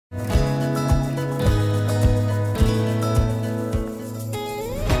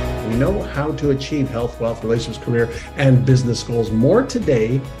know how to achieve health, wealth, relationships, career, and business goals more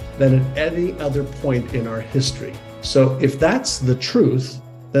today than at any other point in our history. So if that's the truth,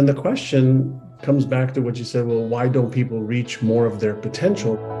 then the question comes back to what you said, well, why don't people reach more of their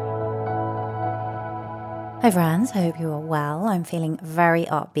potential? Hi friends, I hope you are well. I'm feeling very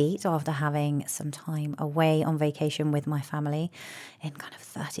upbeat after having some time away on vacation with my family in kind of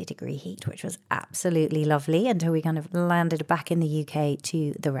 30-degree heat, which was absolutely lovely until we kind of landed back in the UK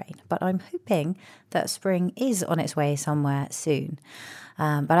to the rain. But I'm hoping that spring is on its way somewhere soon.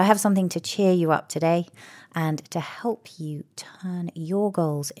 But I have something to cheer you up today and to help you turn your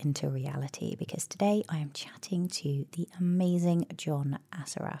goals into reality, because today I am chatting to the amazing John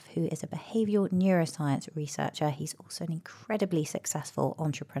Assaraf, who is a behavioral neuroscience researcher. He's also an incredibly successful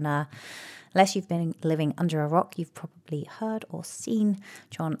entrepreneur. Unless you've been living under a rock, you've probably heard or seen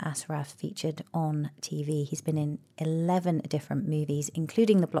John Assaraf featured on TV. He's been in 11 different movies,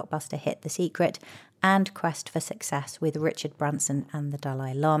 including the blockbuster hit The Secret and Quest for Success with Richard Branson and the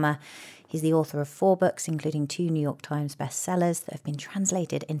Dalai Lama. He's the author of 4 books, including 2 New York Times bestsellers that have been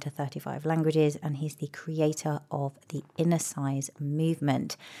translated into 35 languages, and he's the creator of the Inner Size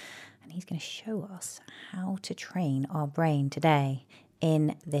movement. And he's going to show us how to train our brain today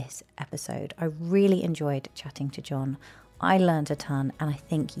in this episode. I really enjoyed chatting to John. I learned a ton, and I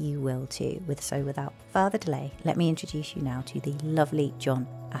think you will too. So without further delay, let me introduce you now to the lovely John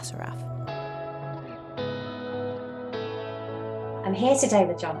Assaraf. I'm here today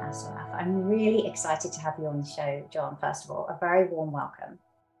with John Assaraf. I'm really excited to have you on the show, John. First of all, a very warm welcome.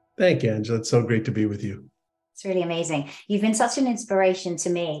 Thank you, Angela. It's so great to be with you. It's really amazing. You've been such an inspiration to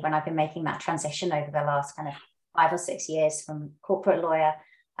me when I've been making that transition over the last kind of 5 or 6 years from corporate lawyer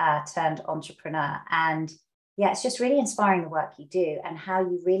turned entrepreneur. And yeah, it's just really inspiring the work you do and how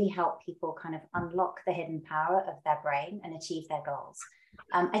you really help people kind of unlock the hidden power of their brain and achieve their goals.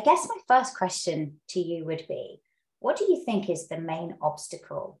 I guess my first question to you would be, what do you think is the main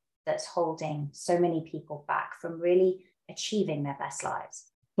obstacle that's holding so many people back from really achieving their best lives?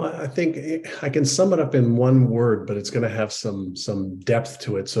 Well, I think I can sum it up in one word, but it's going to have some depth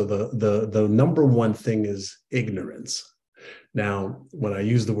to it. So the number one thing is ignorance. Now, when I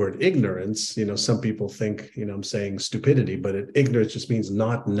use the word ignorance, some people think, I'm saying stupidity, but ignorance just means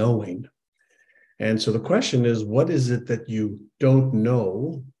not knowing. And so the question is, what is it that you don't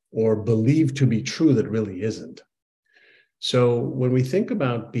know or believe to be true that really isn't? So when we think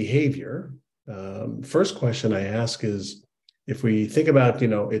about behavior, first question I ask is, if we think about,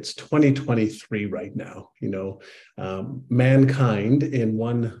 it's 2023 right now, mankind in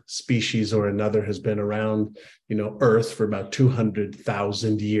one species or another has been around, Earth for about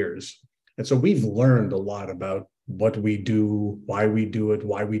 200,000 years. And so we've learned a lot about what we do, why we do it,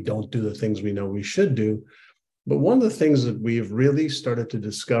 why we don't do the things we know we should do. But one of the things that we've really started to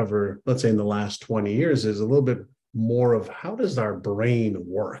discover, let's say in the last 20 years, is a little bit more of how does our brain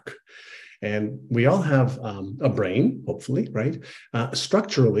work? And we all have a brain, hopefully, right?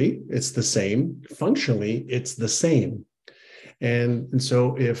 Structurally, it's the same. Functionally, it's the same. And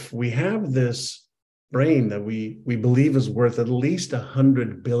so if we have this brain that we believe is worth at least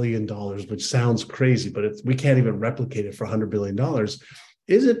 $100 billion, which sounds crazy, but we can't even replicate it for $100 billion.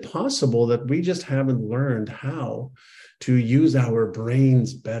 Is it possible that we just haven't learned how to use our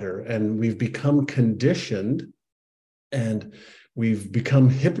brains better? And we've become conditioned and we've become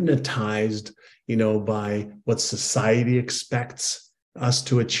hypnotized, by what society expects us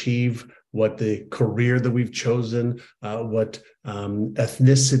to achieve, what the career that we've chosen, what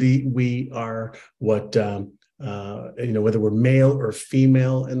ethnicity we are, what, whether we're male or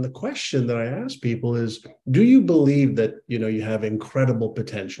female. And the question that I ask people is, do you believe that, you have incredible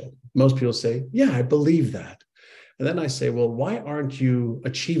potential? Most people say, yeah, I believe that. And then I say, well, why aren't you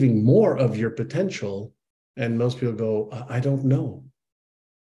achieving more of your potential? And most people go, I don't know.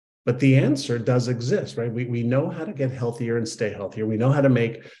 But the answer does exist, right? We know how to get healthier and stay healthier. We know how to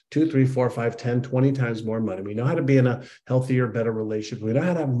make 2, 3, 4, 5, 10, 20 times more money. We know how to be in a healthier, better relationship. We know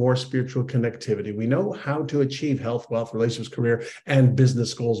how to have more spiritual connectivity. We know how to achieve health, wealth, relationships, career, and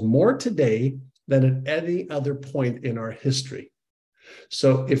business goals more today than at any other point in our history.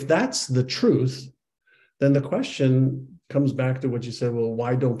 So if that's the truth, then the question comes back to what you said, well,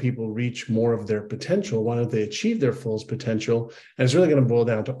 why don't people reach more of their potential? Why don't they achieve their fullest potential? And it's really going to boil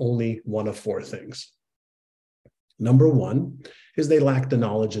down to only one of 4 things. Number one is they lack the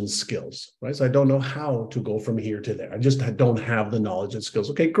knowledge and skills, right? So I don't know how to go from here to there. I just don't have the knowledge and skills.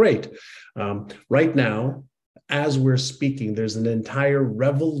 Okay, great. Right now, as we're speaking, there's an entire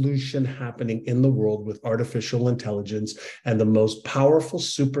revolution happening in the world with artificial intelligence and the most powerful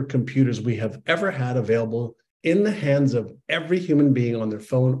supercomputers we have ever had available in the hands of every human being on their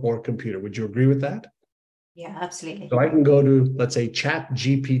phone or computer. Would you agree with that? Yeah, absolutely. So I can go to, let's say, Chat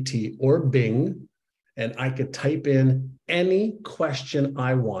GPT or Bing, and I could type in any question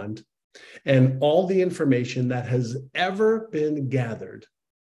I want, and all the information that has ever been gathered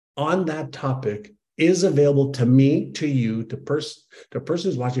on that topic is available to me, to you, to person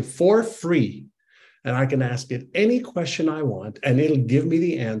who's watching for free. And I can ask it any question I want, and it'll give me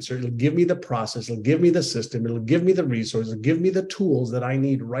the answer. It'll give me the process. It'll give me the system. It'll give me the resources. It'll give me the tools that I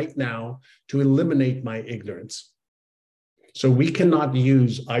need right now to eliminate my ignorance. So we cannot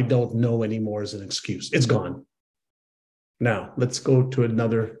use "I don't know" anymore as an excuse. It's gone. Now, let's go to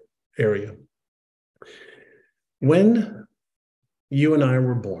another area. When you and I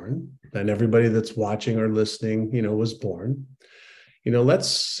were born, and everybody that's watching or listening, was born, let's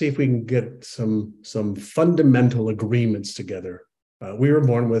see if we can get some fundamental agreements together. We were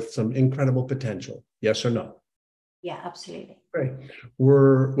born with some incredible potential. Yes or no? Yeah, absolutely. Right.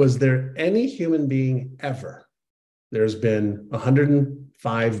 Was there any human being ever? There's been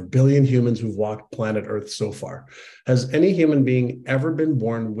 105 billion humans who've walked planet Earth so far. Has any human being ever been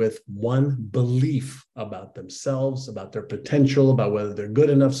born with one belief about themselves, about their potential, about whether they're good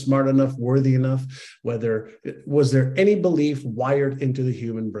enough, smart enough, worthy enough? Was there any belief wired into the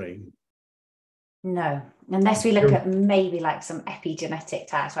human brain? No, unless we look at maybe like some epigenetic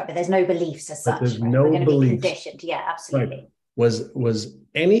tags, right? But there's no beliefs as such. There's right? no We're going to be beliefs. conditioned. Yeah, absolutely. Right. Was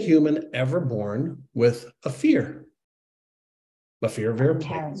any human ever born with a fear? A fear of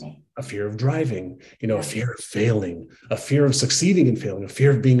airplanes, a fear of driving, a fear of failing, a fear of succeeding and failing, a fear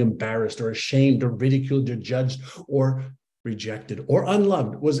of being embarrassed or ashamed or ridiculed or judged or rejected or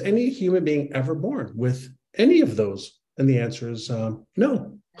unloved. Was any human being ever born with any of those? And the answer is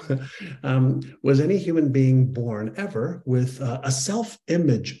no. Was any human being born ever with a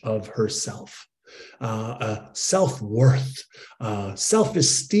self-image of herself, a self-worth,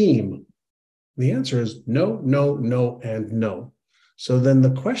 self-esteem? The answer is no, no, no, and no. So then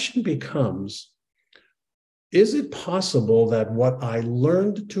the question becomes, is it possible that what I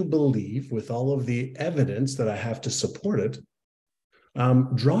learned to believe with all of the evidence that I have to support it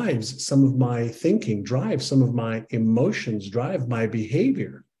drives some of my thinking, drives some of my emotions, drive my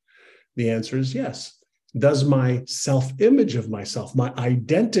behavior? The answer is yes. Does my self-image of myself, my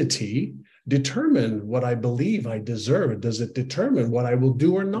identity, determine what I believe I deserve? Does it determine what I will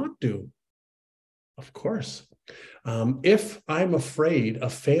do or not do? Of course. If I'm afraid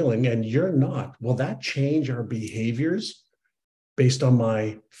of failing and you're not, will that change our behaviors based on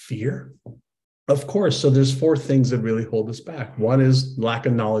my fear? Of course. So there's 4 things that really hold us back. One is lack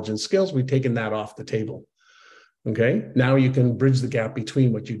of knowledge and skills. We've taken that off the table. Okay. Now you can bridge the gap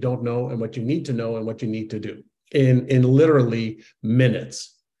between what you don't know and what you need to know and what you need to do in literally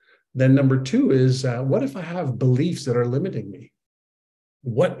minutes. Then number 2 is what if I have beliefs that are limiting me?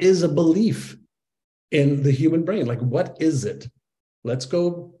 What is a belief in the human brain? Like, what is it? Let's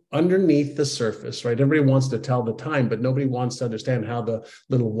go underneath the surface, right? Everybody wants to tell the time, but nobody wants to understand how the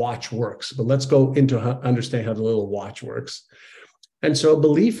little watch works. But let's go into understand how the little watch works. And so a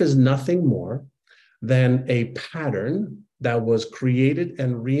belief is nothing more than a pattern that was created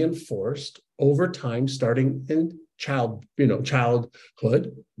and reinforced over time, starting in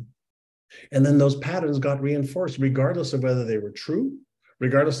childhood. And then those patterns got reinforced regardless of whether they were true,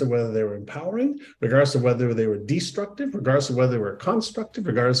 regardless of whether they were empowering, regardless of whether they were destructive, regardless of whether they were constructive,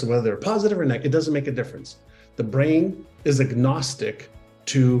 regardless of whether they were positive or negative. It doesn't make a difference. The brain is agnostic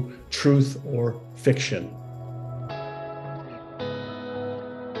to truth or fiction.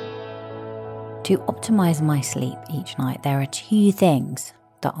 To optimize my sleep each night, there are 2 things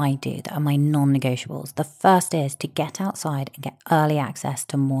that I do that are my non-negotiables. The first is to get outside and get early access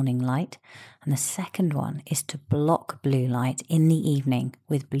to morning light. And the second one is to block blue light in the evening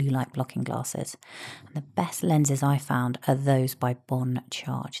with blue light blocking glasses. And the best lenses I found are those by Bon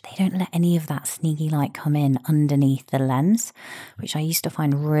Charge. They don't let any of that sneaky light come in underneath the lens, which I used to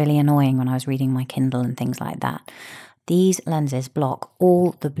find really annoying when I was reading my Kindle and things like that. These lenses block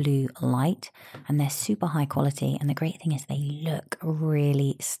all the blue light and they're super high quality. And the great thing is they look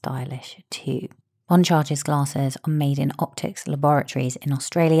really stylish too. Bon Charge's glasses are made in optics laboratories in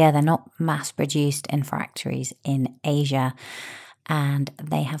Australia. They're not mass produced in factories in Asia. And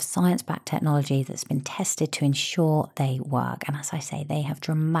they have science-backed technology that's been tested to ensure they work. And as I say, they have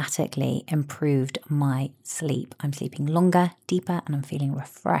dramatically improved my sleep. I'm sleeping longer, deeper, and I'm feeling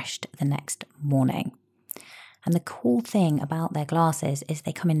refreshed the next morning. And the cool thing about their glasses is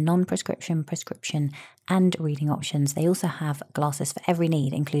they come in non-prescription, prescription, and reading options. They also have glasses for every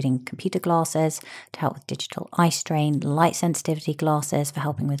need, including computer glasses to help with digital eye strain, light sensitivity glasses for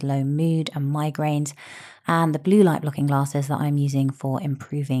helping with low mood and migraines, and the blue light blocking glasses that I'm using for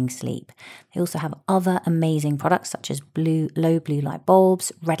improving sleep. They also have other amazing products such as low blue light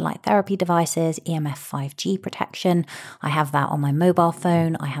bulbs, red light therapy devices, EMF 5G protection. I have that on my mobile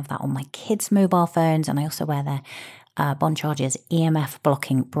phone. I have that on my kids' mobile phones, and I also wear their Bond Charger's EMF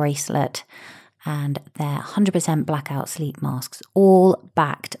blocking bracelet and their 100% blackout sleep masks, all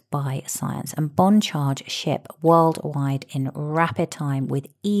backed by science. And Bond Charge ship worldwide in rapid time with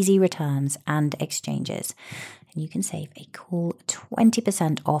easy returns and exchanges. And you can save a cool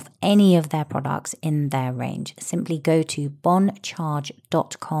 20% off any of their products in their range. Simply go to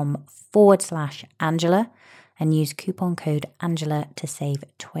boncharge.com/Angela and use coupon code Angela to save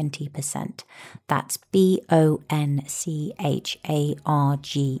 20%. That's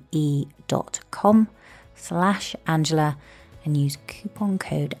boncharge.com/Angela and use coupon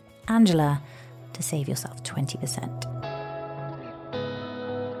code Angela to save yourself 20%.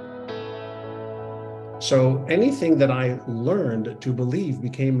 So anything that I learned to believe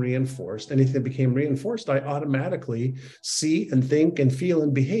became reinforced. Anything that became reinforced, I automatically see and think and feel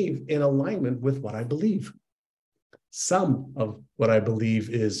and behave in alignment with what I believe. Some of what I believe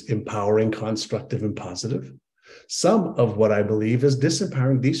is empowering, constructive, and positive. Some of what I believe is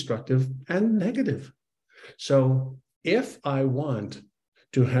disempowering, destructive, and negative. So if I want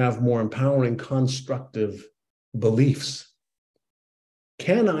to have more empowering, constructive beliefs,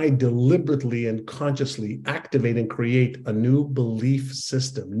 can I deliberately and consciously activate and create a new belief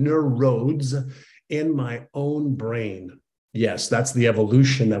system, neurodes in my own brain? Yes, that's the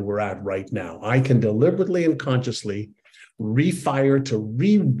evolution that we're at right now. I can deliberately and consciously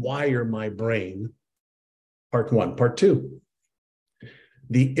rewire my brain. Part one. Part two,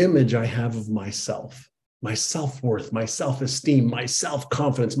 the image I have of myself, my self-worth, my self-esteem, my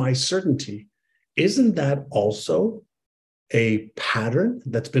self-confidence, my certainty. Isn't that also a pattern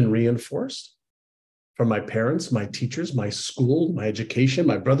that's been reinforced from my parents, my teachers, my school, my education,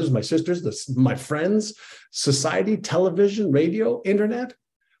 my brothers, my sisters, my friends, society, television, radio, internet?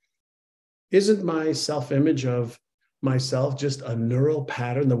 Isn't my self-image of myself just a neural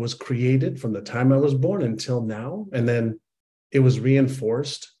pattern that was created from the time I was born until now? And then it was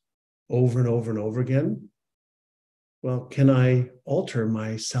reinforced over and over and over again? Well, can I alter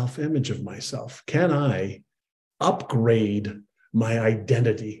my self-image of myself? Can I upgrade my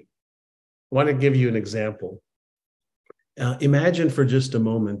identity? I want to give you an example. Imagine for just a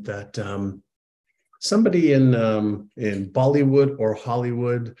moment that somebody in Bollywood or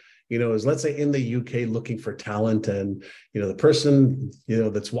Hollywood, is, let's say, in the UK looking for talent, and the person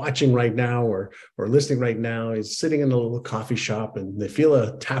that's watching right now or listening right now is sitting in a little coffee shop, and they feel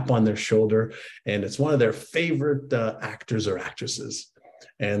a tap on their shoulder, and it's one of their favorite actors or actresses.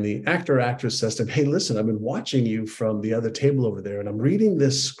 And the actor or actress says to him, "Hey, listen, I've been watching you from the other table over there, and I'm reading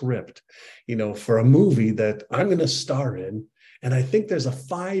this script, for a movie that I'm going to star in. And I think there's a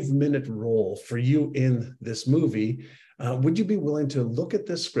 5-minute role for you in this movie. Would you be willing to look at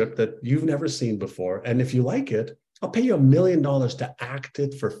this script that you've never seen before? And if you like it, I'll pay you $1 million to act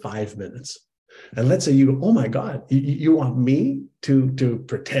it for 5 minutes." And let's say you go, "Oh my God, you want me to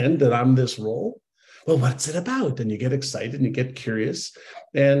pretend that I'm this role? Well, what's it about?" And you get excited and you get curious,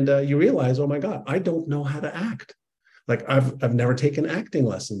 and you realize, "Oh my God, I don't know how to act. Like I've never taken acting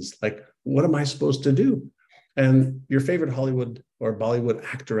lessons. Like, what am I supposed to do?" And your favorite Hollywood or Bollywood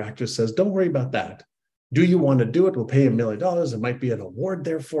actor or actress says, "Don't worry about that. Do you want to do it? We'll pay $1 million. There might be an award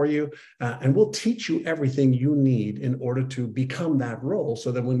there for you. And we'll teach you everything you need in order to become that role,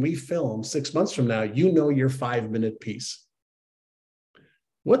 so that when we film 6 months from now, your 5-minute piece."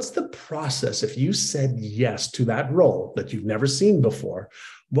 What's the process if you said yes to that role that you've never seen before?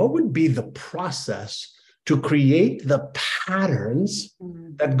 What would be the process to create the patterns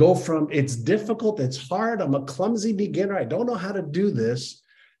that go from "it's difficult, it's hard, I'm a clumsy beginner, I don't know how to do this,"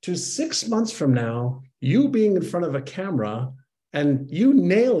 to 6 months from now, you being in front of a camera and you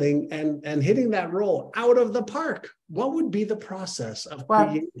nailing and hitting that role out of the park? What would be the process of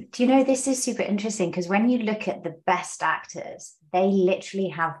creating? This is super interesting, because when you look at the best actors, they literally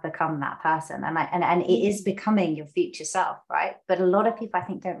have become that person, and it is becoming your future self, right? But a lot of people, I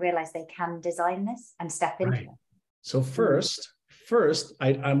think, don't realize they can design this and step into it. So first,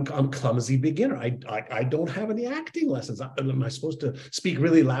 I'm a clumsy beginner. I don't have any acting lessons. Am I supposed to speak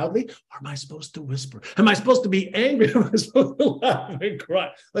really loudly, or am I supposed to whisper? Am I supposed to be angry? Am I supposed to laugh and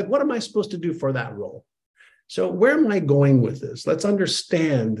cry? Like, what am I supposed to do for that role? So where am I going with this? Let's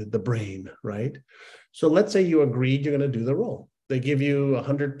understand the brain, right? So let's say you agreed you're going to do the role. they give you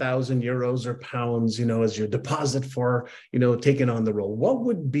 100,000 euros or pounds, as your deposit for, taking on the role. What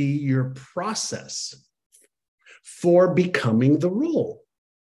would be your process for becoming the role?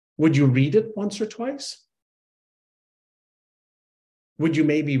 Would you read it once or twice? Would you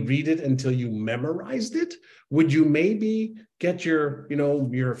maybe read it until you memorized it? Would you maybe get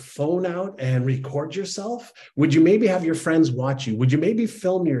your phone out and record yourself? Would you maybe have your friends watch you? Would you maybe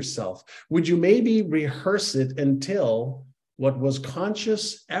film yourself? Would you maybe rehearse it until what was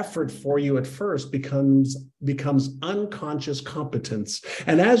conscious effort for you at first becomes unconscious competence?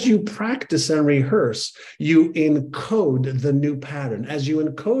 And as you practice and rehearse, you encode the new pattern. As you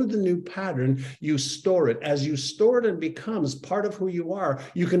encode the new pattern, you store it. As you store it and becomes part of who you are,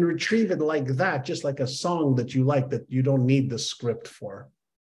 you can retrieve it like that, just like a song that you like that you don't need the script for.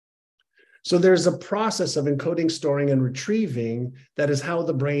 So there's a process of encoding, storing, and retrieving. That is how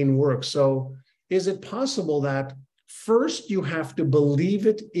the brain works. So is it possible that first, you have to believe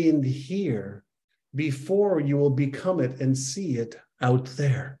it in here before you will become it and see it out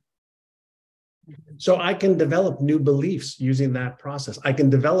there? So I can develop new beliefs using that process. I can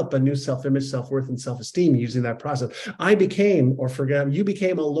develop a new self-image, self-worth, and self-esteem using that process. You became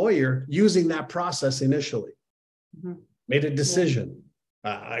a lawyer using that process initially. Made a decision.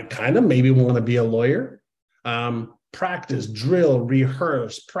 I kind of maybe want to be a lawyer. Practice, drill,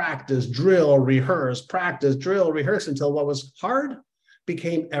 rehearse, practice, drill, rehearse, practice, drill, rehearse, until what was hard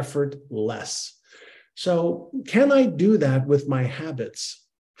became effortless. So can I do that with my habits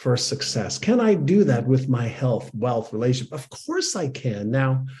for success? Can I do that with my health, wealth, relationship? Of course I can.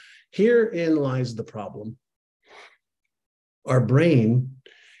 Now, herein lies the problem. Our brain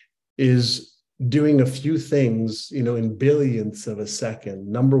is doing a few things, in billionths of a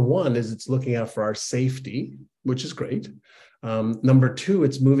second. Number one is it's looking out for our safety, which is great. Number two,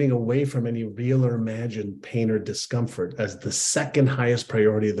 it's moving away from any real or imagined pain or discomfort as the second highest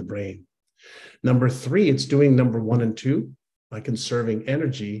priority of the brain. Number three, it's doing number one and two by conserving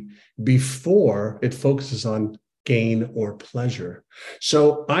energy before it focuses on gain or pleasure.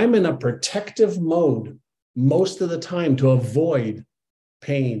 So I'm in a protective mode most of the time to avoid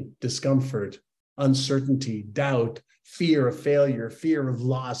pain, discomfort, uncertainty, doubt, fear of failure, fear of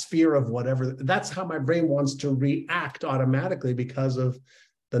loss, fear of whatever. That's how my brain wants to react automatically because of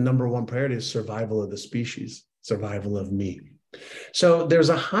the number one priority is survival of the species, survival of me. So there's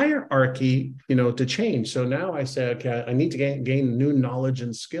a hierarchy, to change. So now I say, okay, I need to gain new knowledge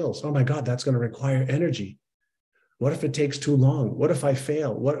and skills. Oh my God, that's going to require energy. What if it takes too long? What if I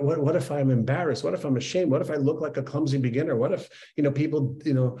fail? What if I'm embarrassed? What if I'm ashamed? What if I look like a clumsy beginner? What if, people,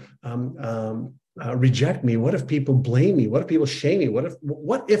 reject me? What if people blame me? What if people shame me?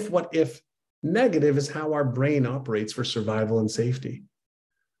 What if? Negative is how our brain operates for survival and safety.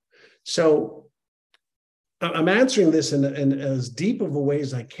 So I'm answering this in as deep of a way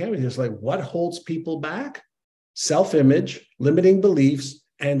as I can. It's like, what holds people back? Self-image, limiting beliefs,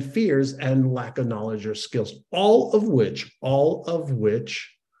 and fears, and lack of knowledge or skills, all of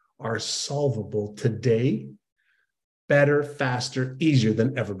which are solvable today, better, faster, easier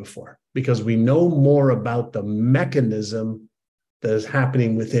than ever before, because we know more about the mechanism that is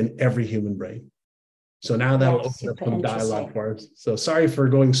happening within every human brain. So now that'll open up some dialogue for us. So sorry for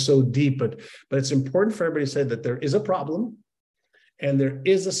going so deep, but it's important for everybody to say that there is a problem and there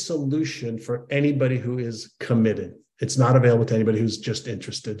is a solution for anybody who is committed. It's not available to anybody who's just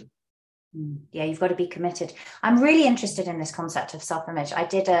interested. Yeah, you've got to be committed. I'm really interested in this concept of self-image. I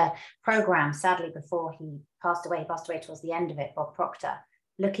did a program, sadly, before he passed away towards the end of it, Bob Proctor,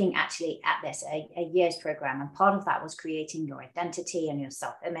 looking actually at this, a year's program. And part of that was creating your identity and your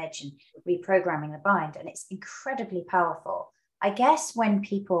self-image and reprogramming the mind. And it's incredibly powerful. I guess when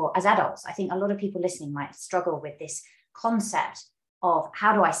people, as adults, I think a lot of people listening might struggle with this concept of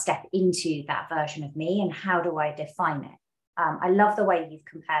how do I step into that version of me and how do I define it? I love the way you've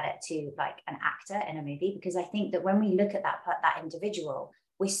compared it to like an actor in a movie, because I think that when we look at that individual,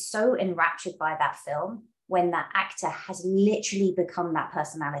 we're so enraptured by that film when that actor has literally become that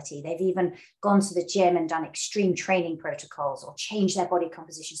personality. They've even gone to the gym and done extreme training protocols or changed their body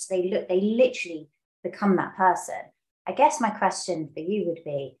composition. So they literally become that person. I guess my question for you would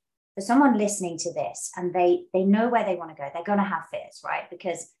be, for someone listening to this and they know where they want to go, they're going to have fears, right?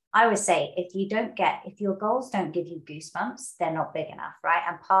 Because I always say, if your goals don't give you goosebumps, they're not big enough, right?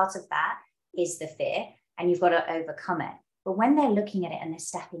 And part of that is the fear, and you've got to overcome it. But when they're looking at it and they're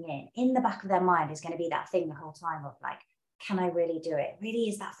stepping in the back of their mind is going to be that thing the whole time of like, can I really do it? Really,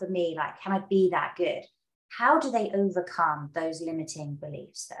 is that for me? Like, can I be that good? How do they overcome those limiting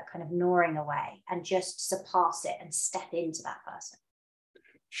beliefs that are kind of gnawing away and just surpass it and step into that person?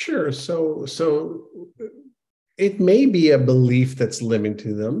 Sure. So it may be a belief that's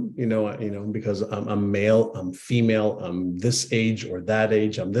limiting them, because I'm male, I'm female, I'm this age or that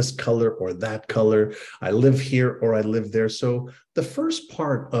age, I'm this color or that color, I live here or I live there. So the first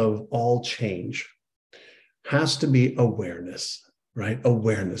part of all change has to be awareness, right?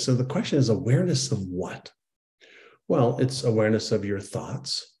 Awareness. So the question is, awareness of what? Well, it's awareness of your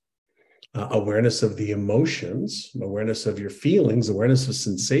thoughts, awareness of the emotions, awareness of your feelings, awareness of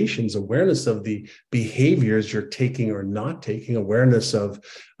sensations, awareness of the behaviors you're taking or not taking, awareness of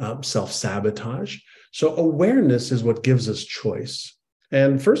self-sabotage. So awareness is what gives us choice.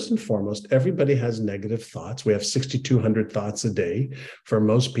 And first and foremost, everybody has negative thoughts. We have 6,200 thoughts a day. For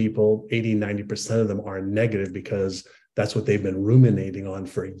most people, 80, 90% of them are negative because that's what they've been ruminating on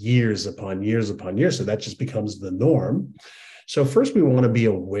for years upon years upon years. So that just becomes the norm. So first we want to be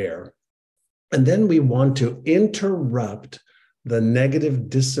aware. And then we want to interrupt the negative,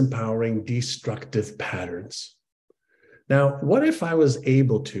 disempowering, destructive patterns. Now, what if I was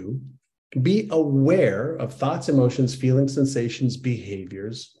able to be aware of thoughts, emotions, feelings, sensations,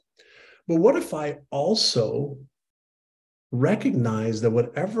 behaviors? But what if I also recognize that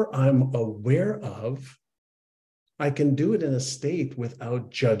whatever I'm aware of, I can do it in a state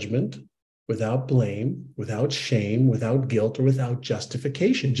without judgment, without blame, without shame, without guilt, or without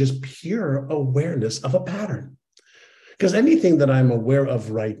justification, just pure awareness of a pattern. Because anything that I'm aware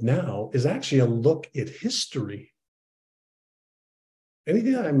of right now is actually a look at history.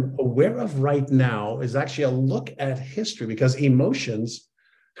 Anything that I'm aware of right now is actually a look at history, because emotions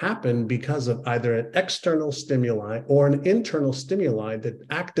happen because of either an external stimuli or an internal stimuli that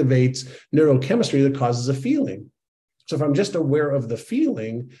activates neurochemistry that causes a feeling. So if I'm just aware of the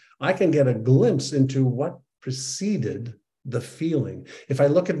feeling, I can get a glimpse into what preceded the feeling. If I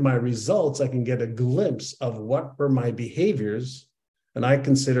look at my results, I can get a glimpse of what were my behaviors, and I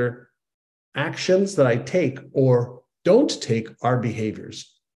consider actions that I take or don't take are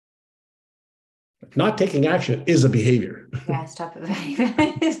behaviors. Not taking action is a behavior. Yes, type of behavior.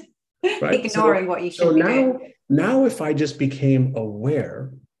 Right? Ignoring what you should be doing. Now, if I just became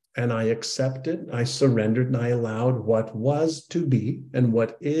aware and I accepted, I surrendered, and I allowed what was to be and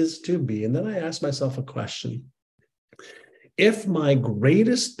what is to be, and then I asked myself a question. If my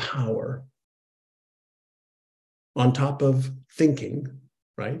greatest power on top of thinking,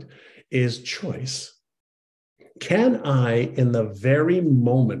 right, is choice, can I, in the very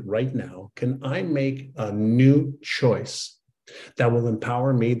moment right now, can I make a new choice that will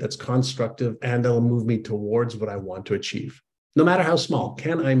empower me, that's constructive, and that'll move me towards what I want to achieve? No matter how small,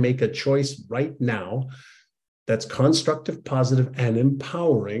 can I make a choice right now that's constructive, positive, and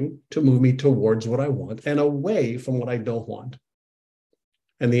empowering to move me towards what I want and away from what I don't want?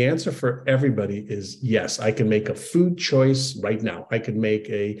 And the answer for everybody is yes. I can make a food choice right now. I can make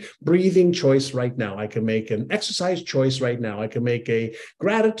a breathing choice right now. I can make an exercise choice right now. I can make a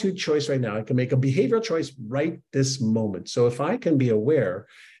gratitude choice right now. I can make a behavioral choice right this moment. So if I can be aware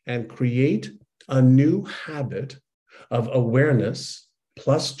and create a new habit of awareness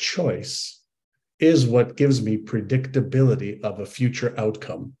plus choice, is what gives me predictability of a future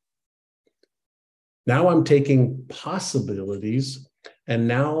outcome. Now I'm taking possibilities, and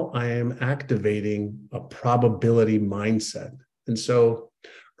now I am activating a probability mindset. And so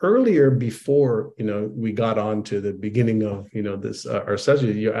earlier, before we got on to the beginning of this our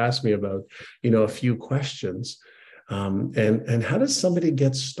session, you asked me about a few questions, and how does somebody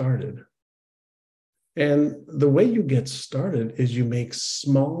get started? And the way you get started is you make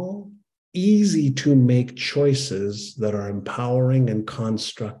small, easy to make choices that are empowering and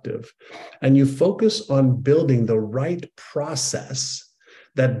constructive. And you focus on building the right process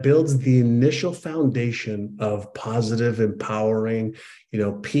that builds the initial foundation of positive, empowering,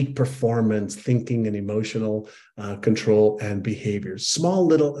 peak performance, thinking and emotional control and behaviors. Small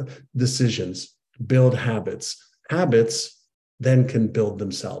little decisions build habits. Habits then can build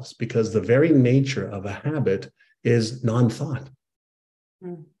themselves, because the very nature of a habit is non-thought.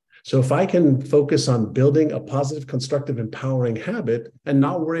 So if I can focus on building a positive, constructive, empowering habit and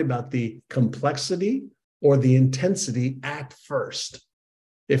not worry about the complexity or the intensity at first,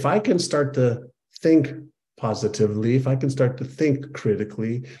 if I can start to think positively, if I can start to think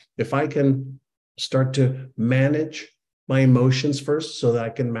critically, if I can start to manage my emotions first so that I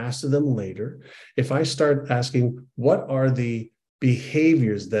can master them later, if I start asking, what are the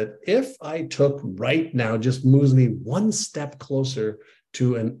behaviors that if I took right now just moves me one step closer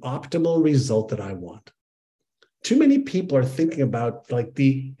to an optimal result that I want? Too many people are thinking about like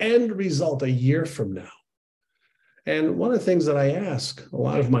the end result a year from now. And one of the things that I ask a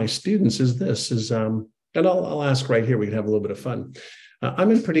lot of my students is this, and I'll ask right here, we can have a little bit of fun.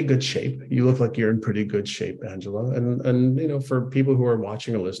 I'm in pretty good shape. You look like you're in pretty good shape, Angela. And for people who are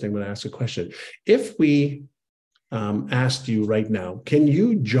watching or listening, I'm going to ask a question. If we asked you right now, can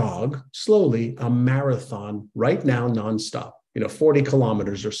you jog slowly a marathon right now, nonstop? 40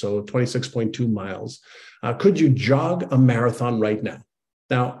 kilometers or so, 26.2 miles. Could you jog a marathon right now?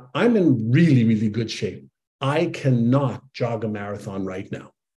 Now, I'm in really, really good shape. I cannot jog a marathon right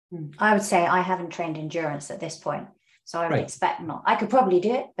now. I would say I haven't trained endurance at this point. So I would Right. expect not. I could probably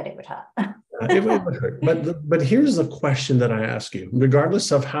do it, but it would hurt. It would hurt. But here's the question that I ask you,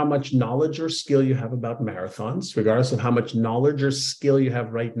 regardless of how much knowledge or skill you have about marathons, regardless of how much knowledge or skill you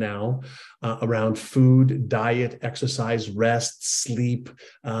have right now around food, diet, exercise, rest, sleep,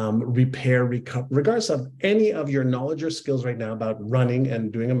 repair, recover, regardless of any of your knowledge or skills right now about running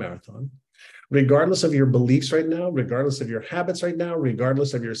and doing a marathon, regardless of your beliefs right now, regardless of your habits right now,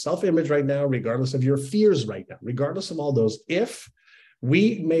 regardless of your self-image right now, regardless of your fears right now, regardless of all those, if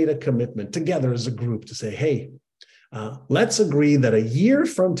we made a commitment together as a group to say, hey, let's agree that a year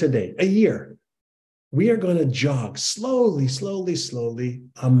from today, we are going to jog slowly, slowly, slowly,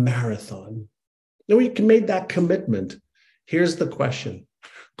 a marathon. Now we can make that commitment. Here's the question.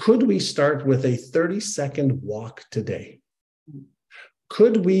 Could we start with a 30-second walk today?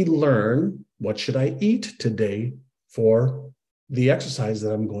 Could we learn what should I eat today for the exercise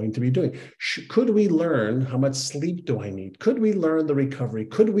that I'm going to be doing? Could we learn how much sleep do I need? Could we learn the recovery?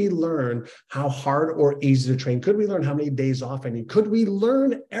 Could we learn how hard or easy to train? Could we learn how many days off I need? Could we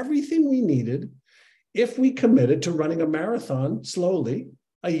learn everything we needed if we committed to running a marathon slowly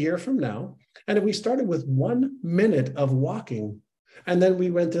a year from now? And if we started with 1 minute of walking, and then we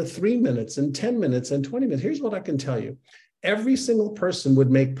went to 3 minutes and 10 minutes and 20 minutes, here's what I can tell you. Every single person would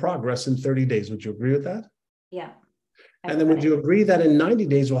make progress in 30 days. Would you agree with that? Yeah. And then would you agree that in 90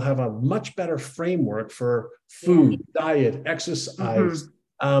 days, we'll have a much better framework for food, diet, exercise,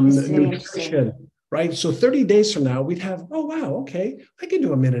 nutrition, right? So 30 days from now, we'd have, oh, wow, okay, I can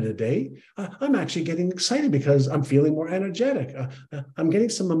do a minute a day. I'm actually getting excited because I'm feeling more energetic. I'm getting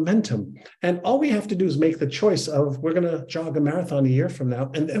some momentum. And all we have to do is make the choice of we're going to jog a marathon a year from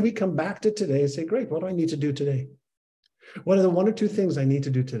now. And then we come back to today and say, great, what do I need to do today? What are the 1 or 2 things I need to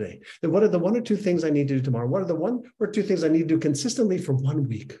do today? Then what are the 1 or 2 things I need to do tomorrow? What are the 1 or 2 things I need to do consistently for 1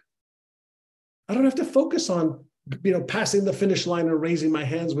 week? I don't have to focus on, passing the finish line and raising my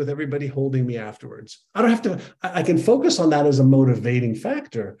hands with everybody holding me afterwards. I don't have to, I can focus on that as a motivating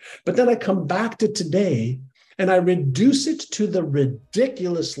factor, but then I come back to today and I reduce it to the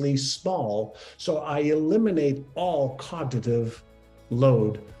ridiculously small. So I eliminate all cognitive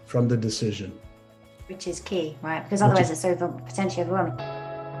load from the decision. Which is key, right? Because otherwise it's potentially overwhelming.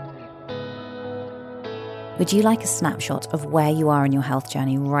 Would you like a snapshot of where you are in your health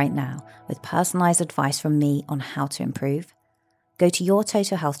journey right now with personalised advice from me on how to improve? Go to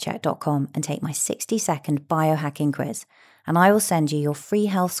yourtotalhealthcheck.com and take my 60-second biohacking quiz, and I will send you your free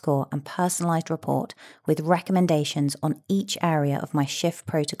health score and personalised report with recommendations on each area of my SHIFT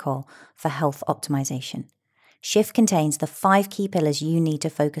protocol for health optimization. SHIFT contains the 5 key pillars you need to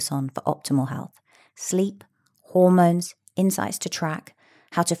focus on for optimal health: sleep, hormones, insights to track,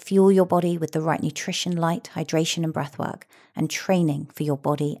 how to fuel your body with the right nutrition, light, hydration and breathwork, and training for your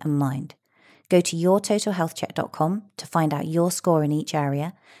body and mind. Go to yourtotalhealthcheck.com to find out your score in each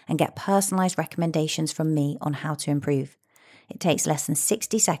area and get personalised recommendations from me on how to improve. It takes less than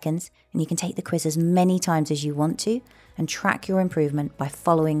 60 seconds and you can take the quiz as many times as you want to and track your improvement by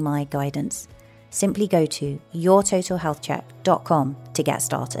following my guidance. Simply go to yourtotalhealthcheck.com to get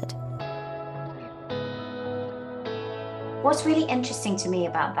started. What's really interesting to me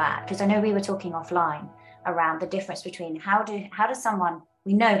about that, because I know we were talking offline around the difference between how does someone,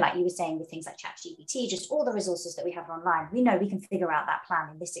 we know, like you were saying, with things like ChatGPT, just all the resources that we have online, we know we can figure out that plan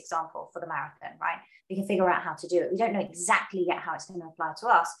in this example for the marathon, right? We can figure out how to do it. We don't know exactly yet how it's going to apply to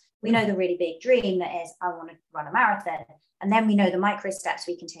us. We know the really big dream that is, I want to run a marathon. And then we know the micro steps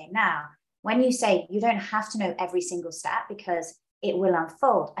we can take now. When you say you don't have to know every single step because it will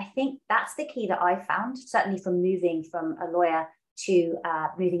unfold, I think that's the key that I found, certainly from moving from a lawyer to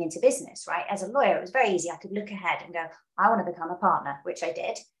moving into business, right? As a lawyer, it was very easy. I could look ahead and go, I want to become a partner, which I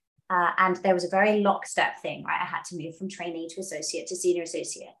did. And there was a very lockstep thing, right? I had to move from trainee to associate to senior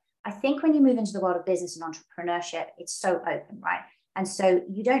associate. I think when you move into the world of business and entrepreneurship, it's so open, right? And so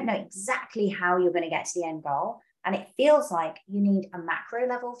you don't know exactly how you're going to get to the end goal. And it feels like you need a macro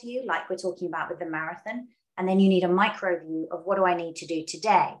level view, like we're talking about with the marathon. And then you need a micro view of what do I need to do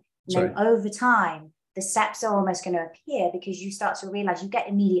today? And then over time, the steps are almost going to appear because you start to realize you get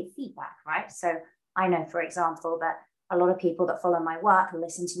immediate feedback, right? So I know, for example, that a lot of people that follow my work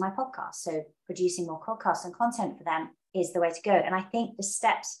listen to my podcast. So producing more podcasts and content for them is the way to go. And I think the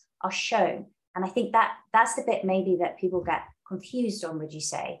steps are shown. And I think that's the bit maybe that people get confused on, would you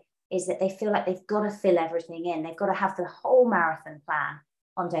say, is that they feel like they've got to fill everything in. They've got to have the whole marathon plan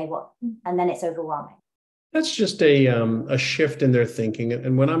on day one, and then it's overwhelming. That's just a shift in their thinking.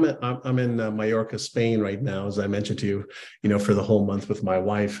 And when I'm in Mallorca, Spain right now, as I mentioned to you, for the whole month with my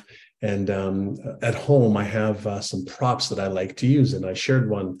wife. And at home, I have some props that I like to use. And I shared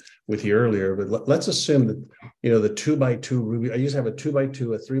one with you earlier, but let's assume that, the 2x2 Ruby, I used to have a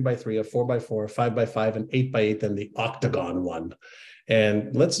 2x2, a 3x3, a 4x4, a 5x5, an 8x8, and the octagon one.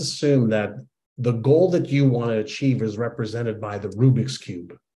 And let's assume that the goal that you want to achieve is represented by the Rubik's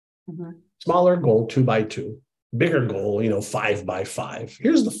Cube. Mm-hmm. Smaller goal, 2x2, bigger goal, 5x5.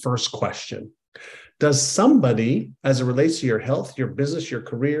 Here's the first question. Does somebody, as it relates to your health, your business, your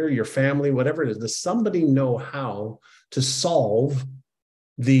career, your family, whatever it is, does somebody know how to solve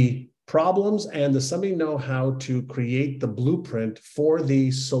the problems, and does somebody know how to create the blueprint for the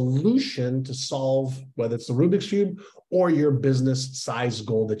solution to solve, whether it's the Rubik's Cube or your business size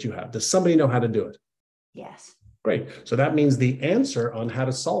goal that you have? Does somebody know how to do it? Yes. Great. So that means the answer on how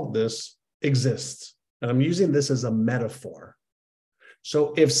to solve this exists. And I'm using this as a metaphor.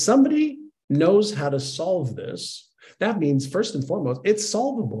 So if somebody knows how to solve this, that means first and foremost, it's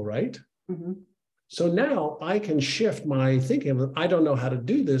solvable, right? Mm-hmm. So now I can shift my thinking. I don't know how to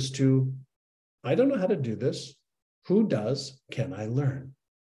do this to, I don't know how to do this. Who does? Can I learn?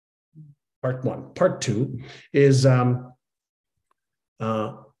 Part one. Part two is I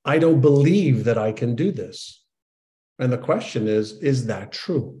don't believe that I can do this. And the question is that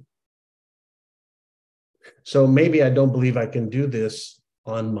true? So maybe I don't believe I can do this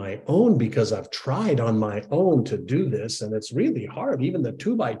on my own because I've tried on my own to do this, and it's really hard. Even the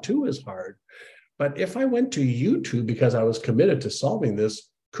 2x2 is hard. But if I went to YouTube because I was committed to solving this,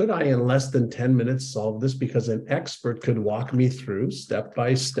 could I in less than 10 minutes solve this because an expert could walk me through step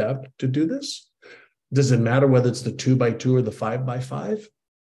by step to do this? Does it matter whether it's the 2x2 or the 5x5?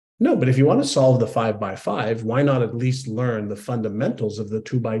 No, but if you want to solve the 5x5, why not at least learn the fundamentals of the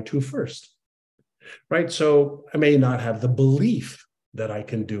 2x2 first? Right? So I may not have the belief that I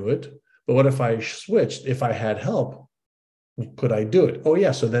can do it, but what if I switched? If I had help, could I do it? Oh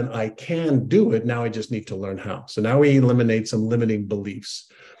yeah, so then I can do it. Now I just need to learn how. So now we eliminate some limiting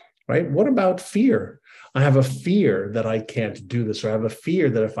beliefs, right? What about fear? I have a fear that I can't do this, or I have a fear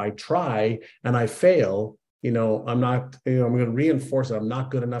that if I try and I fail, I'm not, I'm going to reinforce it. I'm not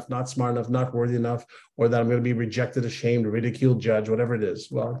good enough, not smart enough, not worthy enough, or that I'm going to be rejected, ashamed, ridiculed, judged, whatever it is.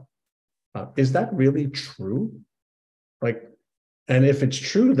 Well, is that really true? And if it's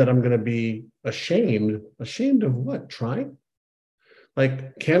true that I'm going to be ashamed of what? Trying?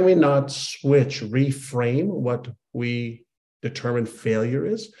 Can we not switch, reframe what we determine failure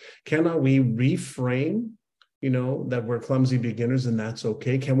is? Cannot we reframe, that we're clumsy beginners and that's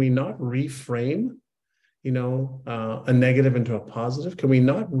okay? Can we not reframe, a negative into a positive? Can we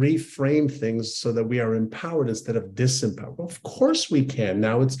not reframe things so that we are empowered instead of disempowered? Well, of course we can.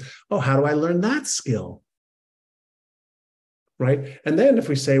 Now it's, how do I learn that skill? Right? And then if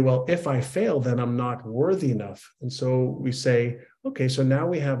we say, well, if I fail, then I'm not worthy enough. And so we say, okay, so now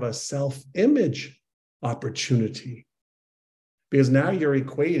we have a self-image opportunity, because now you're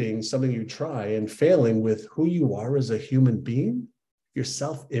equating something you try and failing with who you are as a human being. Your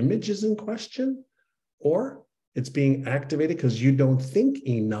self-image is in question, or it's being activated because you don't think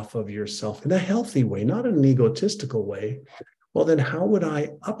enough of yourself in a healthy way, not in an egotistical way. Well, then how would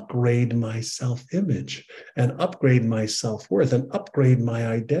I upgrade my self-image and upgrade my self-worth and upgrade my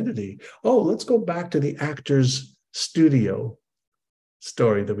identity? Oh, let's go back to the actor's studio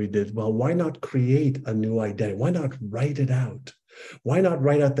story that we did. Well, why not create a new identity? Why not write it out? Why not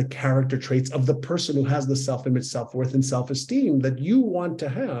write out the character traits of the person who has the self-image, self-worth, and self-esteem that you want to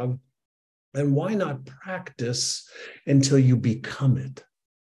have? And why not practice until you become it?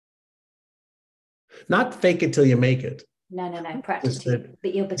 Not fake it till you make it. No. Practice it,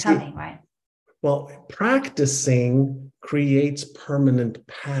 but you're becoming, right? Well, practicing creates permanent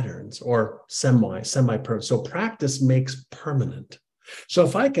patterns, or semi-permanent. So practice makes permanent. So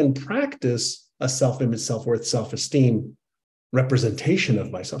if I can practice a self-image, self-worth, self-esteem representation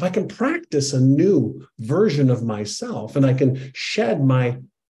of myself, I can practice a new version of myself, and I can shed my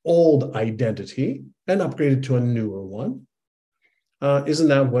old identity and upgrade it to a newer one. Isn't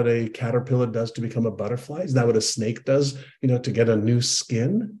that what a caterpillar does to become a butterfly? Isn't that what a snake does, to get a new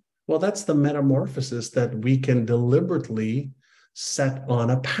skin? Well, that's the metamorphosis that we can deliberately set on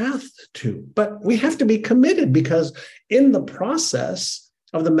a path to. But we have to be committed, because in the process,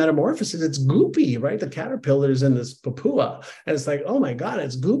 of the metamorphosis, it's goopy, right? The caterpillar's in this pupua, and it's like, oh my God,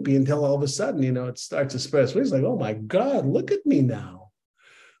 it's goopy, until all of a sudden, it starts to spread its wings. Like, oh my God, look at me now.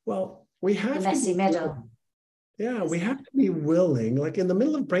 Well, we have the messy middle. Yeah, we have to be willing. Like in the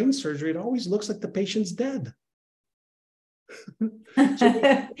middle of brain surgery, it always looks like the patient's dead.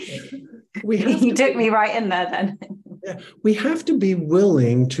 We have you took me right in there then. Yeah, we have to be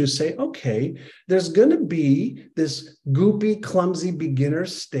willing to say, okay, there's going to be this goopy, clumsy beginner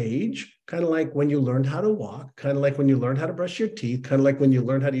stage, kind of like when you learned how to walk, kind of like when you learned how to brush your teeth, kind of like when you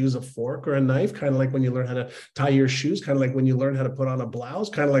learned how to use a fork or a knife, kind of like when you learn how to tie your shoes, kind of like when you learn how to put on a blouse,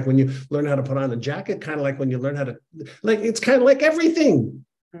 kind of like when you learn how to put on a jacket, kind of like when you learn how to, like, it's kind of like everything.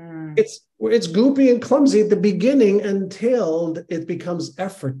 It's goopy and clumsy at the beginning until it becomes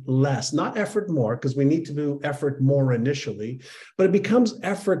effortless, not effort more, because we need to do effort more initially, but it becomes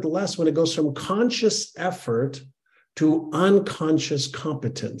effortless when it goes from conscious effort to unconscious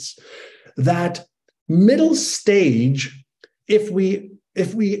competence. That middle stage, if we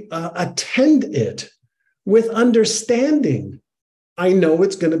attend it with understanding, I know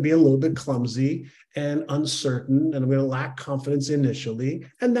it's going to be a little bit clumsy and uncertain, and I'm going to lack confidence initially,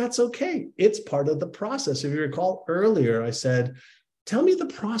 and that's okay. It's part of the process. If you recall earlier, I said, tell me the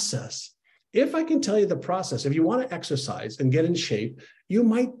process. If I can tell you the process, if you want to exercise and get in shape, you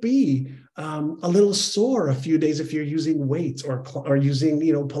might be a little sore a few days if you're using weights or using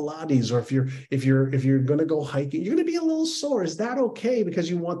Pilates, or if you're going to go hiking, you're going to be a little sore. Is that okay because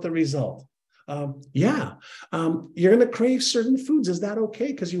you want the result? You're going to crave certain foods. Is that okay?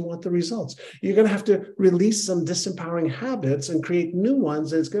 Because you want the results. You're going to have to release some disempowering habits and create new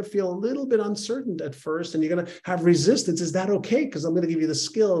ones. And it's going to feel a little bit uncertain at first. And you're going to have resistance. Is that okay? Because I'm going to give you the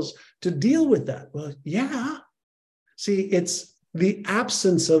skills to deal with that. Well, yeah. See, it's the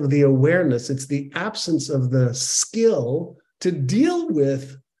absence of the awareness. It's the absence of the skill to deal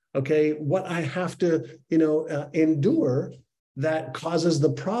with, okay, what I have to, endure, that causes the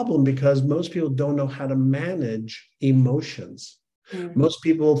problem, because most people don't know how to manage emotions. Most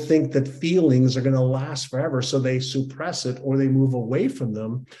people think that feelings are going to last forever, so they suppress it or they move away from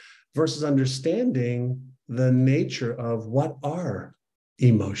them, versus understanding the nature of what are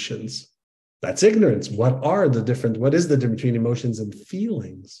emotions. That's ignorance. What is the difference between emotions and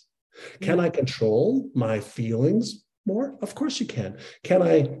feelings? Can I control my feelings more? Of course you can. Can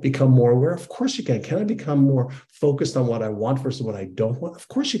I become more aware? Of course you can. Can I become more focused on what I want versus what I don't want? Of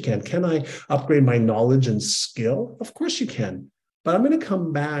course you can. Can I upgrade my knowledge and skill? Of course you can. But I'm going to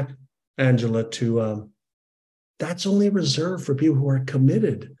come back, Angela, to that's only reserved for people who are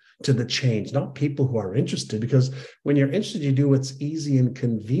committed to the change, not people who are interested. Because when you're interested, you do what's easy and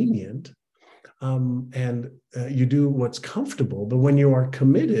convenient, and you do what's comfortable. But when you are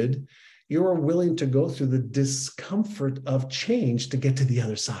committed, you are willing to go through the discomfort of change to get to the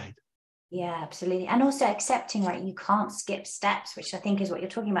other side. Yeah, absolutely. And also accepting, right, you can't skip steps, which I think is what you're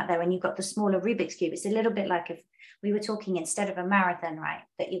talking about there. When you've got the smaller Rubik's Cube, it's a little bit like if we were talking, instead of a marathon, right,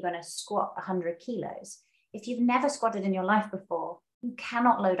 that you're going to squat 100 kilos. If you've never squatted in your life before, you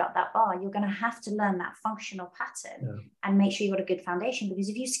cannot load up that bar. You're going to have to learn that functional pattern and make sure you've got a good foundation, because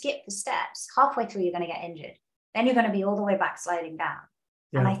if you skip the steps, halfway through, you're going to get injured. Then you're going to be all the way back sliding down.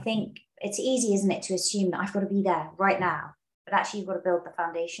 And I think it's easy, isn't it, to assume that I've got to be there right now, but actually you've got to build the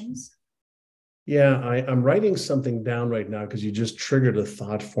foundations. Yeah, I'm writing something down right now because you just triggered a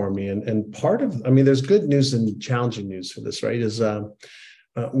thought for me. And part of, there's good news and challenging news for this, right? Is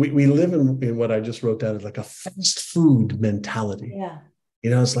we live in what I just wrote down as like a fast food mentality. Yeah.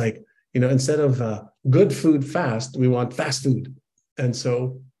 It's like, instead of good food fast, we want fast food. And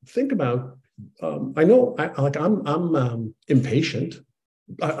so think about, I know I'm impatient.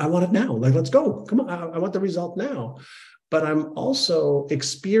 I want it now. Like, let's go. Come on. I want the result now. But I'm also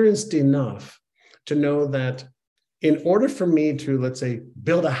experienced enough to know that in order for me to, let's say,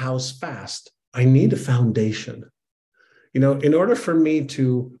 build a house fast, I need a foundation. In order for me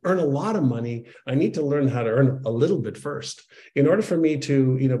to earn a lot of money, I need to learn how to earn a little bit first. In order for me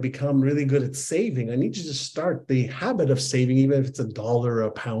to, become really good at saving, I need to just start the habit of saving, even if it's $1 or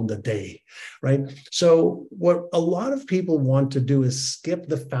 £1 a day, right? So what a lot of people want to do is skip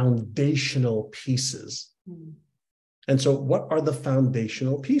the foundational pieces. And so what are the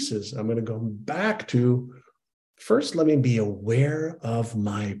foundational pieces? I'm going to go back to, first, let me be aware of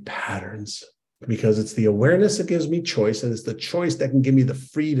my patterns, because it's the awareness that gives me choice, and it's the choice that can give me the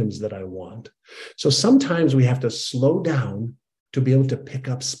freedoms that I want. So sometimes we have to slow down to be able to pick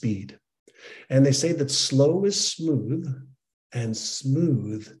up speed. And they say that slow is smooth and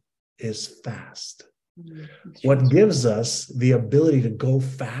smooth is fast. What gives us the ability to go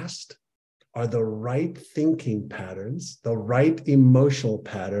fast are the right thinking patterns, the right emotional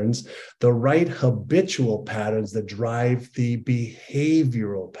patterns, the right habitual patterns that drive the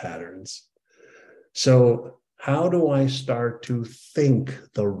behavioral patterns. So how do I start to think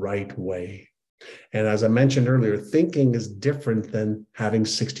the right way? And as I mentioned earlier, thinking is different than having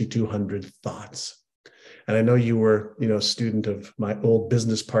 6,200 thoughts. And I know you were, a student of my old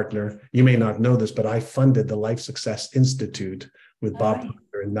business partner. You may not know this, but I funded the Life Success Institute with Bob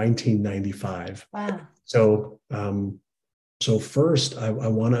Proctor in 1995. Wow. So first, I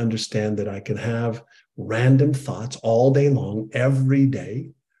want to understand that I can have random thoughts all day long, every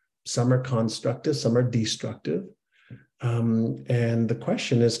day. Some are constructive, some are destructive. And the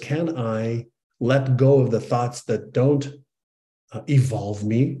question is, can I let go of the thoughts that don't evolve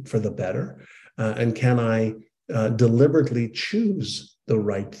me for the better? And can I deliberately choose the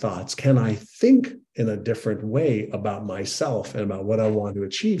right thoughts? Can I think in a different way about myself and about what I want to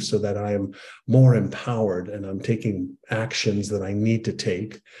achieve so that I am more empowered and I'm taking actions that I need to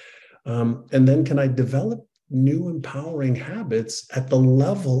take? And then can I develop new empowering habits at the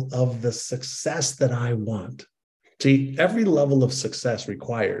level of the success that I want? See, every level of success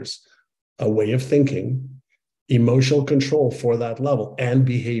requires a way of thinking, emotional control for that level, and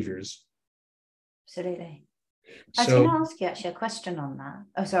behaviors. Absolutely. I was going to ask you actually a question on that.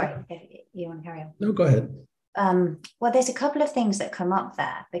 Oh, sorry, if you want to carry on. No, go ahead. Well, there's a couple of things that come up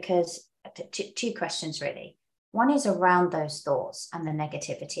there, because two questions really. One is around those thoughts and the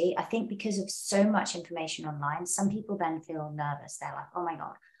negativity. I think because of so much information online, some people then feel nervous. They're like, oh my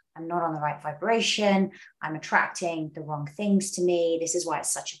God, I'm not on the right vibration. I'm attracting the wrong things to me. This is why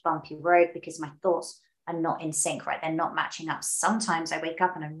it's such a bumpy road, because my thoughts are not in sync, right? They're not matching up. Sometimes I wake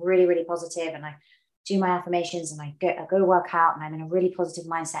up and I'm really, really positive and I do my affirmations and I go to work out and I'm in a really positive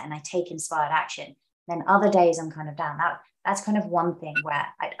mindset and I take inspired action. Then other days I'm kind of down. That's kind of one thing where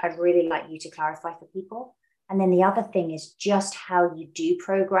I'd really like you to clarify for people. And then the other thing is just how you do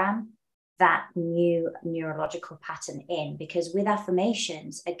program that new neurological pattern in, because with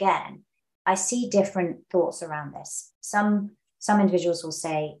affirmations, again, I see different thoughts around this. Some individuals will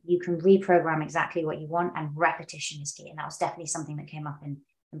say you can reprogram exactly what you want and repetition is key. And that was definitely something that came up in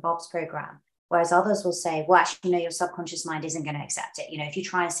Bob's program. Whereas others will say, well, actually, your subconscious mind isn't going to accept it. If you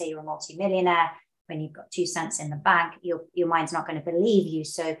try and say you're a multimillionaire when you've got 2 cents in the bank, your mind's not going to believe you.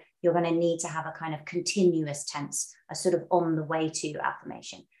 So you're going to need to have a kind of continuous tense, a sort of on the way to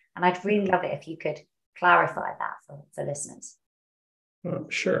affirmation. And I'd really love it if you could clarify that for listeners.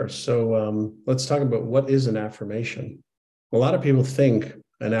 Sure. So let's talk about what is an affirmation. A lot of people think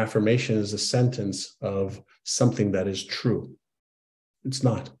an affirmation is a sentence of something that is true. It's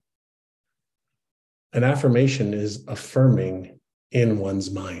not. An affirmation is affirming in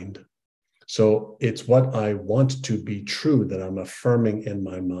one's mind. So it's what I want to be true that I'm affirming in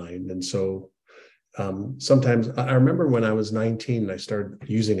my mind. And so sometimes I remember when I was 19, I started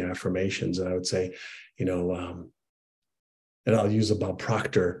using affirmations and I would say, and I'll use a Bob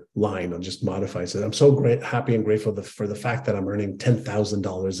Proctor line. I'll just modify it. I'm so happy and grateful for the fact that I'm earning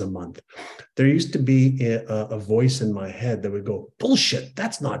 $10,000 a month. There used to be a voice in my head that would go, bullshit,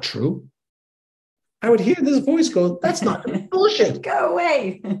 that's not true. I would hear this voice go, that's not bullshit. Go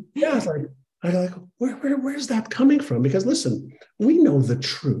away. Yeah, it's like, where's that coming from? Because listen, we know the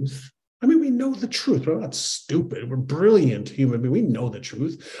truth. I mean, we know the truth. We're not stupid. We're brilliant human beings. We know the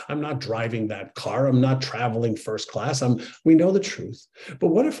truth. I'm not driving that car. I'm not traveling first class. We know the truth. But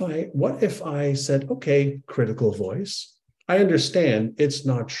what if I said, okay, critical voice, I understand it's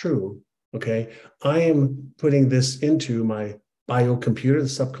not true. Okay. I am putting this into my biocomputer, the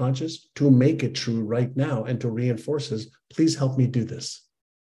subconscious, to make it true right now and to reinforce this. Please help me do this.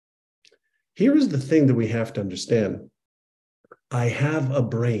 Here is the thing that we have to understand. I have a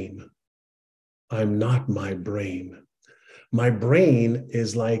brain. I'm not my brain. My brain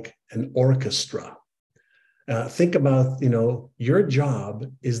is like an orchestra. Think about, your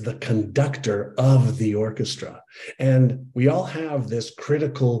job is the conductor of the orchestra. And we all have this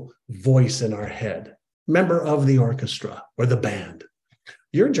critical voice in our head, member of the orchestra or the band.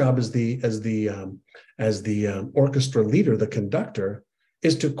 Your job as the orchestra leader, the conductor,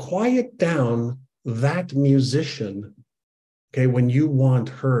 is to quiet down that musician, okay, when you want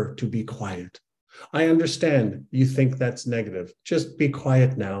her to be quiet. I understand you think that's negative. Just be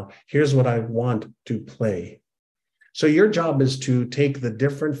quiet now. Here's what I want to play. So your job is to take the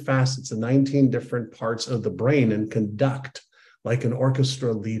different facets, the 19 different parts of the brain, and conduct like an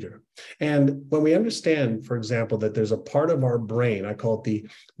orchestra leader. And when we understand, for example, that there's a part of our brain, I call it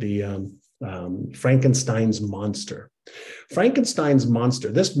the Frankenstein's monster. Frankenstein's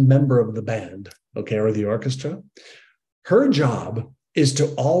monster, this member of the band, okay, or the orchestra, her job is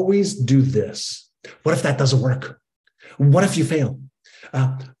to always do this. What if that doesn't work? What if you fail?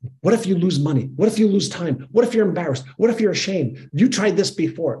 What if you lose money? What if you lose time? What if you're embarrassed? What if you're ashamed? You tried this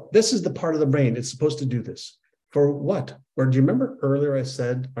before. This is the part of the brain. It's supposed to do this. For what? Or do you remember earlier I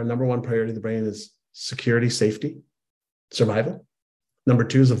said our number one priority of the brain is security, safety, survival? Number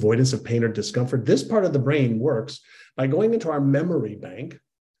two is avoidance of pain or discomfort. This part of the brain works by going into our memory bank,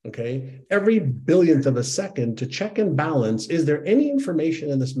 okay, every billionth of a second to check and balance, is there any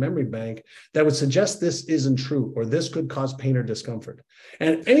information in this memory bank that would suggest this isn't true or this could cause pain or discomfort?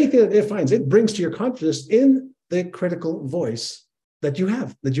 And anything that it finds, it brings to your consciousness in the critical voice that you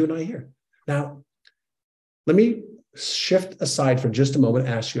have, that you and I hear. Now, let me shift aside for just a moment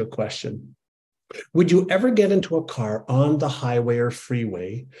and ask you a question. Would you ever get into a car on the highway or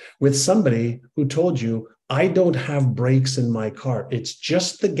freeway with somebody who told you, I don't have brakes in my car, it's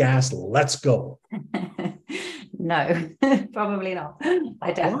just the gas, let's go? No, probably not.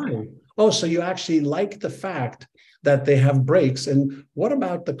 I don't. Why? Oh, so you actually like the fact that they have brakes. And what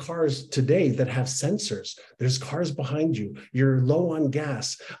about the cars today that have sensors? There's cars behind you. You're low on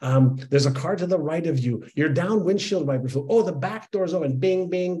gas. There's a car to the right of you. You're down windshield wipers. Oh, the back door's open. Bing,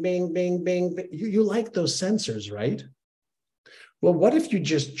 bing, bing, bing, bing. You like those sensors, right? Well, what if you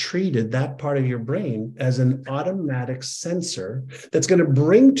just treated that part of your brain as an automatic sensor that's going to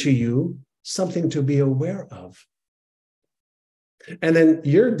bring to you something to be aware of? And then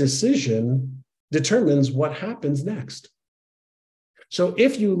your decision determines what happens next. So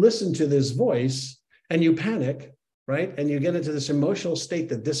if you listen to this voice and you panic, right, and you get into this emotional state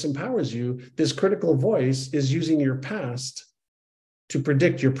that disempowers you, this critical voice is using your past to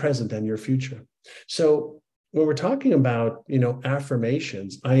predict your present and your future. So when we're talking about,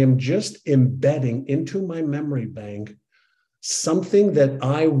 affirmations, I am just embedding into my memory bank something that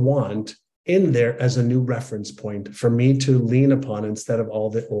I want in there as a new reference point for me to lean upon instead of all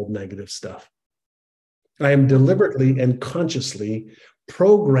the old negative stuff. I am deliberately and consciously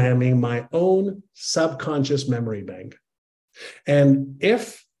programming my own subconscious memory bank. And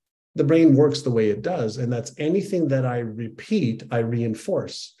if the brain works the way it does, and that's anything that I repeat, I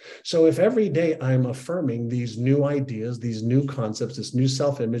reinforce. So if every day I'm affirming these new ideas, these new concepts, this new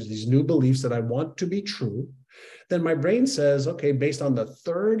self-image, these new beliefs that I want to be true, then my brain says, okay, based on the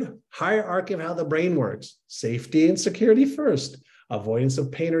third hierarchy of how the brain works, safety and security first, avoidance of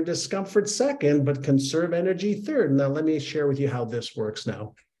pain or discomfort second, but conserve energy third. Now, let me share with you how this works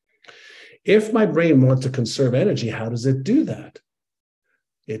now. If my brain wants to conserve energy, how does it do that?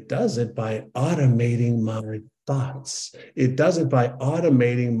 It does it by automating my thoughts. It does it by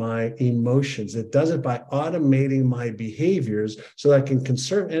automating my emotions. It does it by automating my behaviors so that I can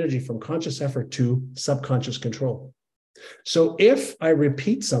conserve energy from conscious effort to subconscious control. So if I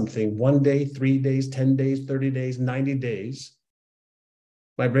repeat something 1 day, 3 days, 10 days, 30 days, 90 days,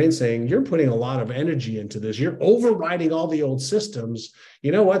 my brain's saying, you're putting a lot of energy into this. You're overriding all the old systems.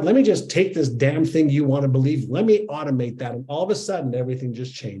 You know what? Let me just take this damn thing you want to believe. Let me automate that. And all of a sudden, everything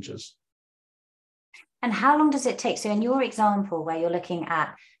just changes. And how long does it take? So in your example, where you're looking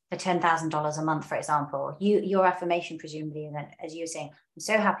at the $10,000 a month, for example, your affirmation, presumably, that, as you were saying, I'm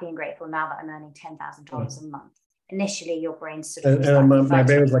so happy and grateful now that I'm earning $10,000 a month. Initially, your brain's sort of and my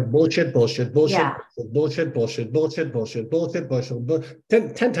brain was like bullshit, bullshit, bullshit, yeah. bullshit, bullshit, bullshit, bullshit, bullshit,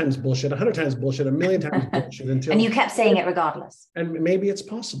 bullshit, 10 times bullshit, 100 times bullshit, 1,000,000 times bullshit until. And you kept saying it regardless. And maybe it's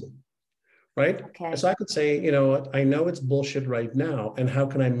possible, right? Okay. So I could say, you know what? I know it's bullshit right now, and how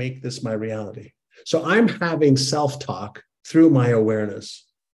can I make this my reality? So I'm having self-talk through my awareness.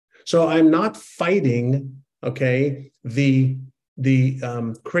 So I'm not fighting, okay, the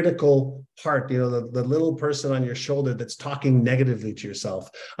critical part, the little person on your shoulder that's talking negatively to yourself.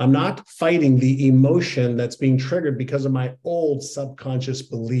 I'm not fighting the emotion that's being triggered because of my old subconscious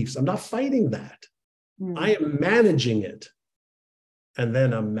beliefs. I'm not fighting that. I am managing it. And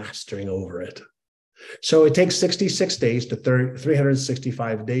then I'm mastering over it. So it takes 66 days to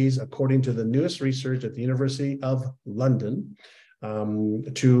 365 days, according to the newest research at the University of London,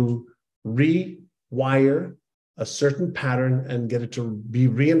 to rewire a certain pattern and get it to be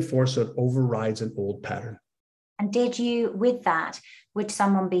reinforced so it overrides an old pattern. And did you, with that, would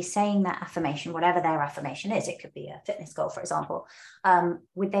someone be saying that affirmation, whatever their affirmation is? It could be a fitness goal, for example.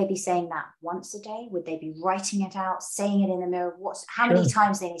 Would they be saying that once a day? Would they be writing it out, saying it in the mirror? How many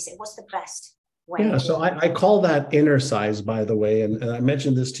times they say? What's the best way? Yeah, so I call that inner size, by the way. And I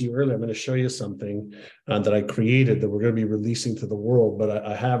mentioned this to you earlier. I'm going to show you something that I created that we're going to be releasing to the world. But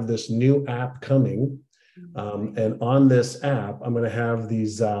I have this new app coming. And on this app, I'm going to have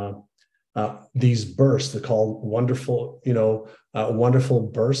these bursts. They're called wonderful, wonderful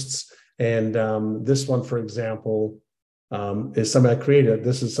bursts. And this one, for example, is something I created.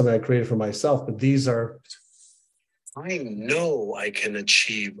 This is something I created for myself, but these are, I know I can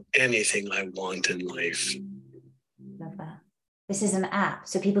achieve anything I want in life. Love that. This is an app,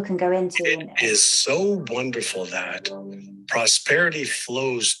 so people can go into. It is so wonderful that prosperity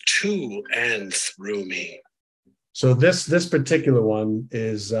flows to and through me. So this particular one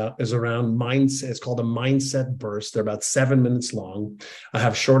is around mindset. It's called a mindset burst. They're about 7 minutes long. I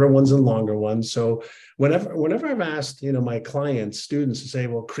have shorter ones and longer ones. So whenever I've asked, my clients, students to say,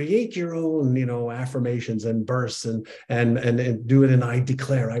 well, create your own, affirmations and bursts and do it. And I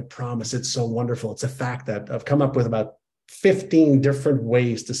declare, I promise, it's so wonderful. It's a fact that I've come up with about 15 different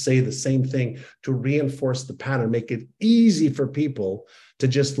ways to say the same thing to reinforce the pattern, make it easy for people to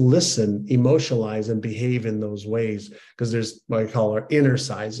just listen, emotionalize, and behave in those ways, because there's what I call our inner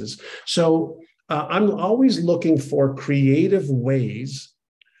sizes. So I'm always looking for creative ways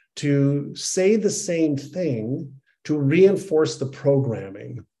to say the same thing to reinforce the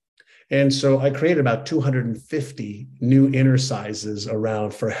programming. And so I created about 250 new inner sizes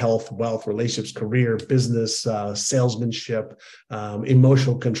around for health, wealth, relationships, career, business, salesmanship,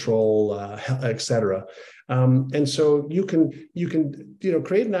 emotional control, et cetera. And so you can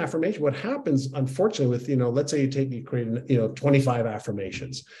create an affirmation. What happens, unfortunately, with let's say you create 25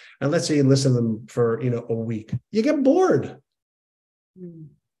 affirmations, and let's say you listen to them for a week, you get bored.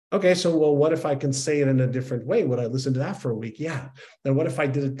 Okay, so well, what if I can say it in a different way? Would I listen to that for a week? Yeah. Then what if I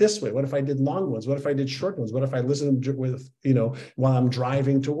did it this way? What if I did long ones? What if I did short ones? What if I listen with, while I'm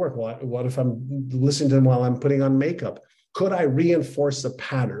driving to work? What if I'm listening to them while I'm putting on makeup? Could I reinforce a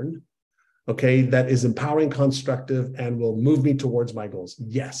pattern, okay, that is empowering, constructive, and will move me towards my goals?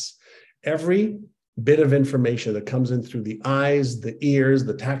 Yes. Every bit of information that comes in through the eyes, the ears,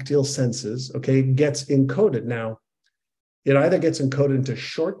 the tactile senses, okay, gets encoded. Now, it either gets encoded into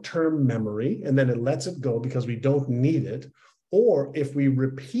short-term memory and then it lets it go because we don't need it, or if we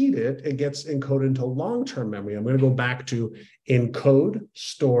repeat it, it gets encoded into long-term memory. I'm going to go back to encode,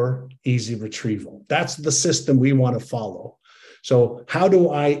 store, easy retrieval. That's the system we want to follow. So how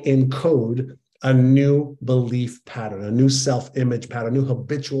do I encode a new belief pattern, a new self-image pattern, a new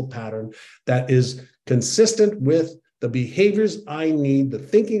habitual pattern that is consistent with the behaviors I need, the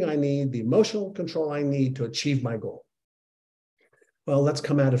thinking I need, the emotional control I need to achieve my goal? Well, let's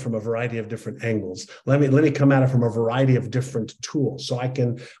come at it from a variety of different angles. Let me come at it from a variety of different tools. So I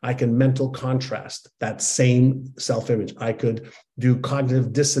can mental contrast that same self-image. I could do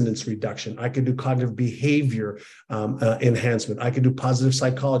cognitive dissonance reduction. I could do cognitive behavior enhancement. I could do positive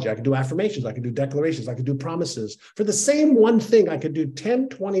psychology. I could do affirmations. I could do declarations. I could do promises. For the same one thing, I could do 10,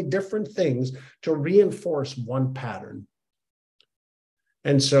 20 different things to reinforce one pattern.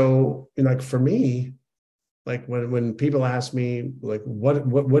 And so, like for me, like when people ask me, like,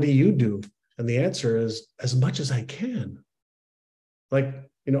 what do you do? And the answer is, as much as I can. Like,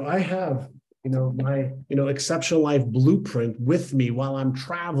 I have, my, exceptional life blueprint with me while I'm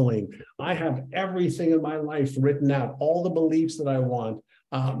traveling. I have everything in my life written out, all the beliefs that I want.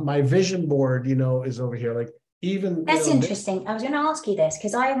 My vision board, is over here. Like, even that's interesting. I was going to ask you this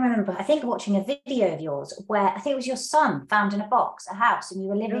because I remember, I think, watching a video of yours where I think it was your son found in a box, a house, and you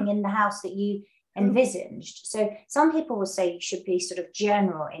were living in the house that you envisaged. So some people will say you should be sort of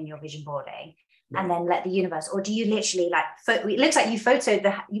general in your vision boarding and then let the universe, or do you literally it looks like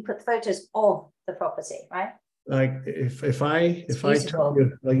you put photos of the property, right? Like if I tell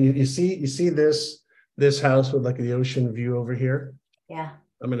you, like you see this house with like the ocean view over here. Yeah.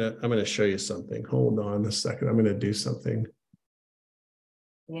 I'm gonna show you something. Hold on a second. I'm gonna do something.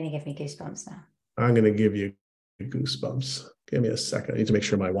 You're gonna give me goosebumps now. I'm gonna give you goosebumps. Give me a second. I need to make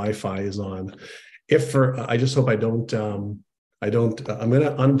sure my Wi-Fi is on. I just hope I don't. I'm going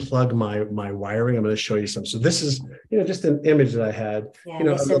to unplug my wiring. I'm going to show you some. So this is, just an image that I had. Yeah,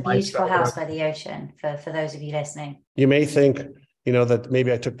 it's a beautiful house by the ocean. For those of you listening, you may think, that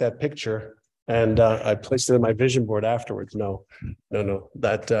maybe I took that picture and I placed it in my vision board afterwards. No.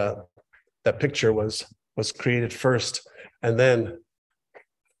 That picture was created first, and then,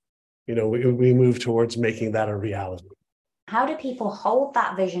 we move towards making that a reality. How do people hold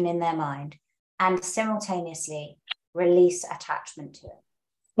that vision in their mind and simultaneously release attachment to it?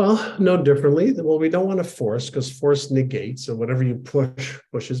 Well, no differently. Well, we don't want to force, because force negates. So whatever you push,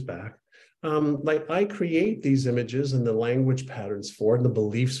 pushes back. Like I create these images and the language patterns for it, and the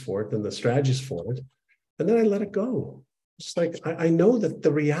beliefs for it, and the strategies for it, and then I let it go. It's like I know that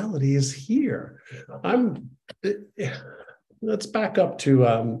the reality is here. Let's back up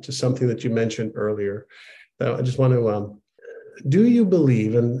to something that you mentioned earlier. I just want to. Do you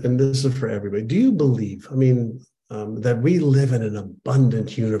believe, and this is for everybody, do you believe, that we live in an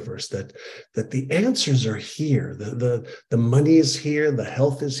abundant universe, that the answers are here. The money is here, the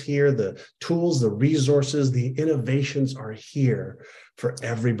health is here, the tools, the resources, the innovations are here for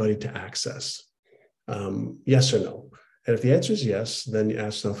everybody to access. Yes or no? And if the answer is yes, then you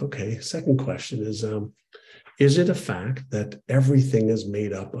ask yourself, okay, second question is it a fact that everything is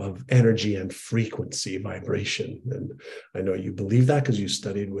made up of energy and frequency, vibration? And I know you believe that because you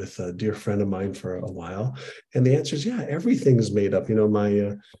studied with a dear friend of mine for a while. And the answer is, yeah, everything is made up.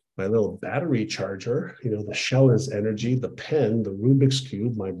 My little battery charger, the shell is energy, the pen, the Rubik's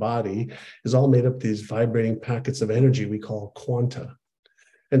Cube, my body is all made up of these vibrating packets of energy we call quanta.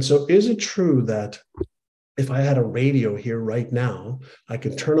 And so is it true that if I had a radio here right now, I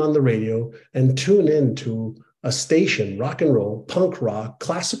could turn on the radio and tune into a station, rock and roll, punk rock,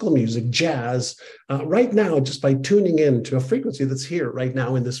 classical music, jazz, right now, just by tuning in to a frequency that's here right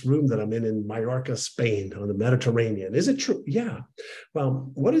now in this room that I'm in Mallorca, Spain, on the Mediterranean? Is it true? Yeah.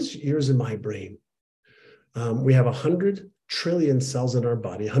 Well, what is yours in my brain? We have 100 trillion cells in our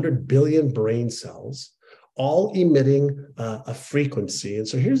body, 100 billion brain cells, all emitting a frequency. And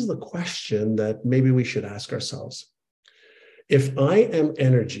so here's the question that maybe we should ask ourselves. If I am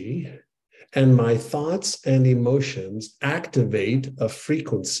energy, and my thoughts and emotions activate a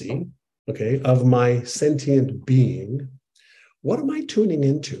frequency, okay, of my sentient being, what am I tuning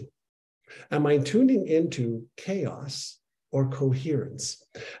into? Am I tuning into chaos or coherence?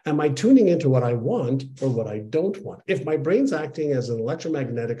 Am I tuning into what I want or what I don't want? If my brain's acting as an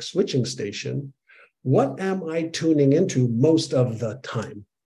electromagnetic switching station, what am I tuning into most of the time?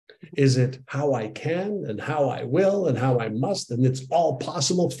 Is it how I can and how I will and how I must, and it's all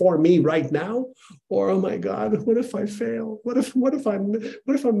possible for me right now? Or, oh my God, what if I fail? What if I'm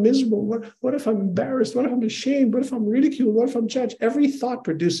miserable? What if I'm embarrassed? What if I'm ashamed? What if I'm ridiculed? What if I'm judged? Every thought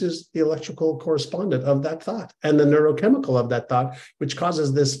produces the electrical correspondent of that thought and the neurochemical of that thought, which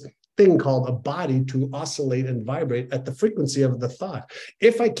causes this thing called a body to oscillate and vibrate at the frequency of the thought.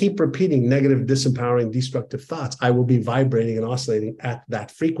 If I keep repeating negative, disempowering, destructive thoughts, I will be vibrating and oscillating at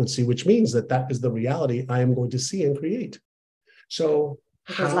that frequency, which means that is the reality I am going to see and create. So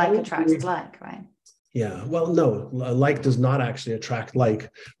because like attracts like, right? Yeah. Well, no, like does not actually attract like,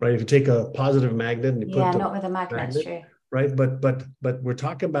 right? If you take a positive magnet and you put not with a magnet, true. Right. But we're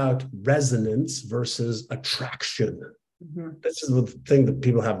talking about resonance versus attraction. Mm-hmm. This is the thing that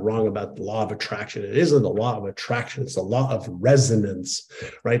people have wrong about the law of attraction. It isn't a law of attraction. It's a law of resonance,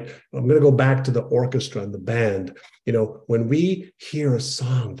 right? I'm going to go back to the orchestra and the band. When we hear a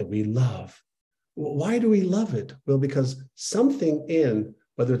song that we love, why do we love it? Well, because something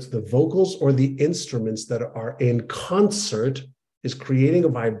whether it's the vocals or the instruments that are in concert, is creating a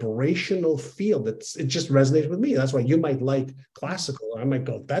vibrational field it just resonates with me. That's why you might like classical. I might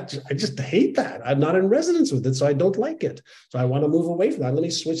go, I just hate that. I'm not in resonance with it, so I don't like it. So I want to move away from that. Let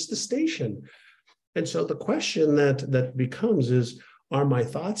me switch the station. And so the question that becomes is, are my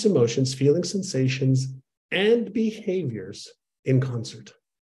thoughts, emotions, feelings, sensations, and behaviors in concert?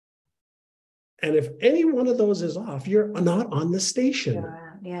 And if any one of those is off, you're not on the station.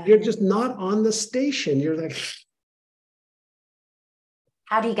 You're just not on the station. You're like...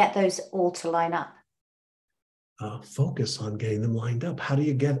 How do you get those all to line up? Focus on getting them lined up. How do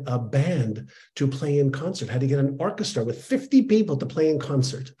you get a band to play in concert? How do you get an orchestra with 50 people to play in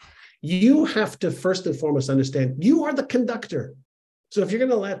concert? You have to first and foremost understand you are the conductor. So if you're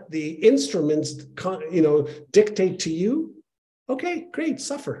going to let the instruments, dictate to you, okay, great,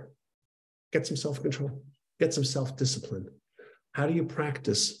 suffer. Get some self-control. Get some self-discipline. How do you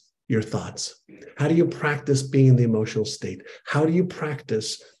practice your thoughts? How do you practice being in the emotional state? How do you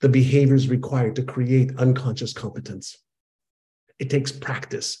practice the behaviors required to create unconscious competence? It takes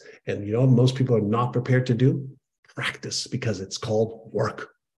practice. And most people are not prepared to do practice because it's called work.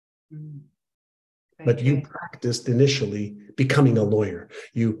 But you practiced initially becoming a lawyer.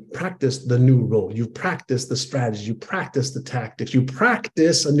 You practiced the new role. You practiced the strategy. You practice the tactics. You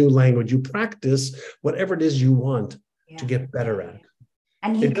practice a new language. You practice whatever it is you want to get better at.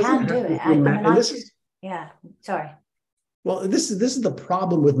 And you can do it. Sorry. Well, this is the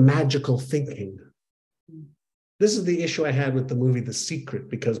problem with magical thinking. This is the issue I had with the movie The Secret,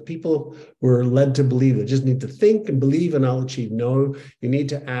 because people were led to believe they just need to think and believe and I'll achieve. No, you need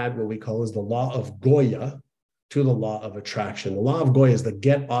to add what we call is the law of Goya to the law of attraction. The law of Goya is the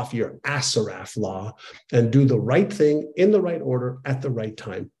get off your Assaraf law and do the right thing in the right order at the right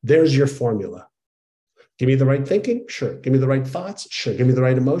time. There's your formula. Give me the right thinking? Sure. Give me the right thoughts? Sure. Give me the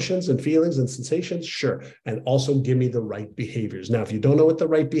right emotions and feelings and sensations? Sure. And also give me the right behaviors. Now, if you don't know what the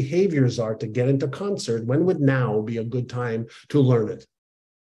right behaviors are to get into concert, when would now be a good time to learn it?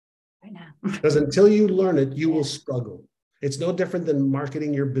 right now. Because until you learn it, you will struggle. It's no different than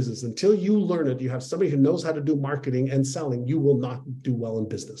marketing your business. Until you learn it, you have somebody who knows how to do marketing and selling, you will not do well in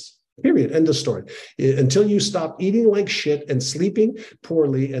business. Period. End of story. Until you stop eating like shit and sleeping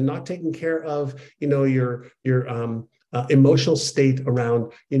poorly and not taking care of, your emotional state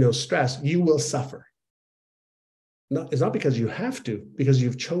around, stress, you will suffer. It's not because you have to, because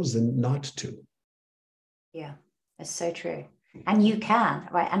you've chosen not to. Yeah, it's so true. And you can,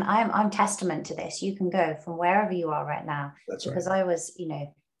 right? And I'm testament to this. You can go from wherever you are right now. That's because right. I was,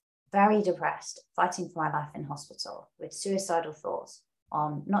 very depressed, fighting for my life in hospital with suicidal thoughts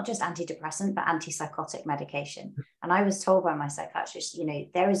on not just antidepressant, but antipsychotic medication. And I was told by my psychiatrist,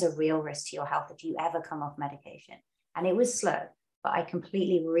 there is a real risk to your health if you ever come off medication. And it was slow, but I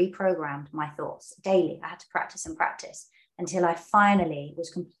completely reprogrammed my thoughts daily. I had to practice and practice until I finally was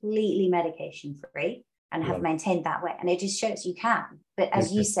completely medication free and have maintained that way. And it just shows you can. But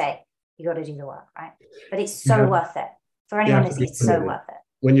as you say, you got to do the work, right? But it's so worth it. For anyone listening, it's so worth it.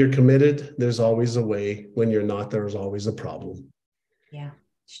 When you're committed, there's always a way. When you're not, there's always a problem. Yeah,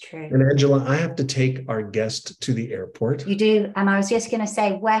 it's true. And Angela, I have to take our guest to the airport. You do. And I was just going to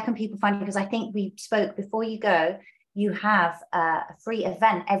say, where can people find you? Because I think we spoke before you go. You have a free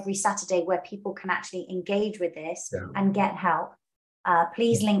event every Saturday where people can actually engage with this and get help.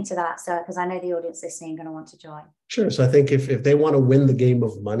 Please link to that, so because I know the audience listening are going to want to join. Sure. So I think if they want to win the game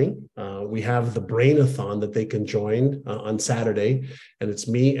of money, we have the Brainathon that they can join on Saturday. And it's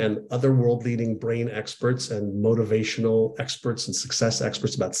me and other world-leading brain experts and motivational experts and success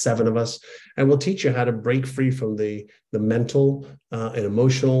experts, about 7 of us. And we'll teach you how to break free from the mental and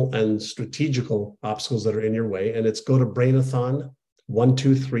emotional and strategical obstacles that are in your way. And it's go to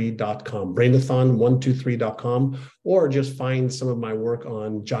Brainathon123.com, Brainathon123.com, or just find some of my work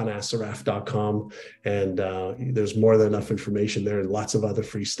on johnassaraf.com. And there's more than enough information there and lots of other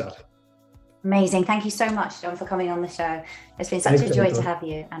free stuff. Amazing. Thank you so much, John, for coming on the show. It's been such a joy to have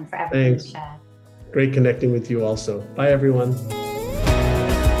you and for everything you've shared. Great connecting with you also. Bye, everyone.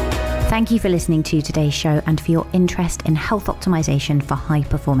 Thank you for listening to today's show and for your interest in health optimization for high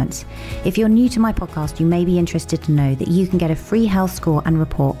performance. If you're new to my podcast, you may be interested to know that you can get a free health score and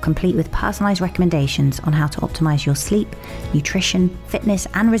report complete with personalized recommendations on how to optimize your sleep, nutrition, fitness,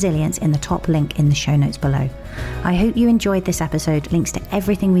 and resilience in the top link in the show notes below. I hope you enjoyed this episode. Links to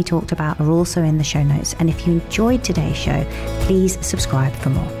everything we talked about are also in the show notes. And if you enjoyed today's show, please subscribe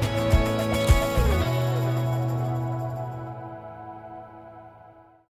for more.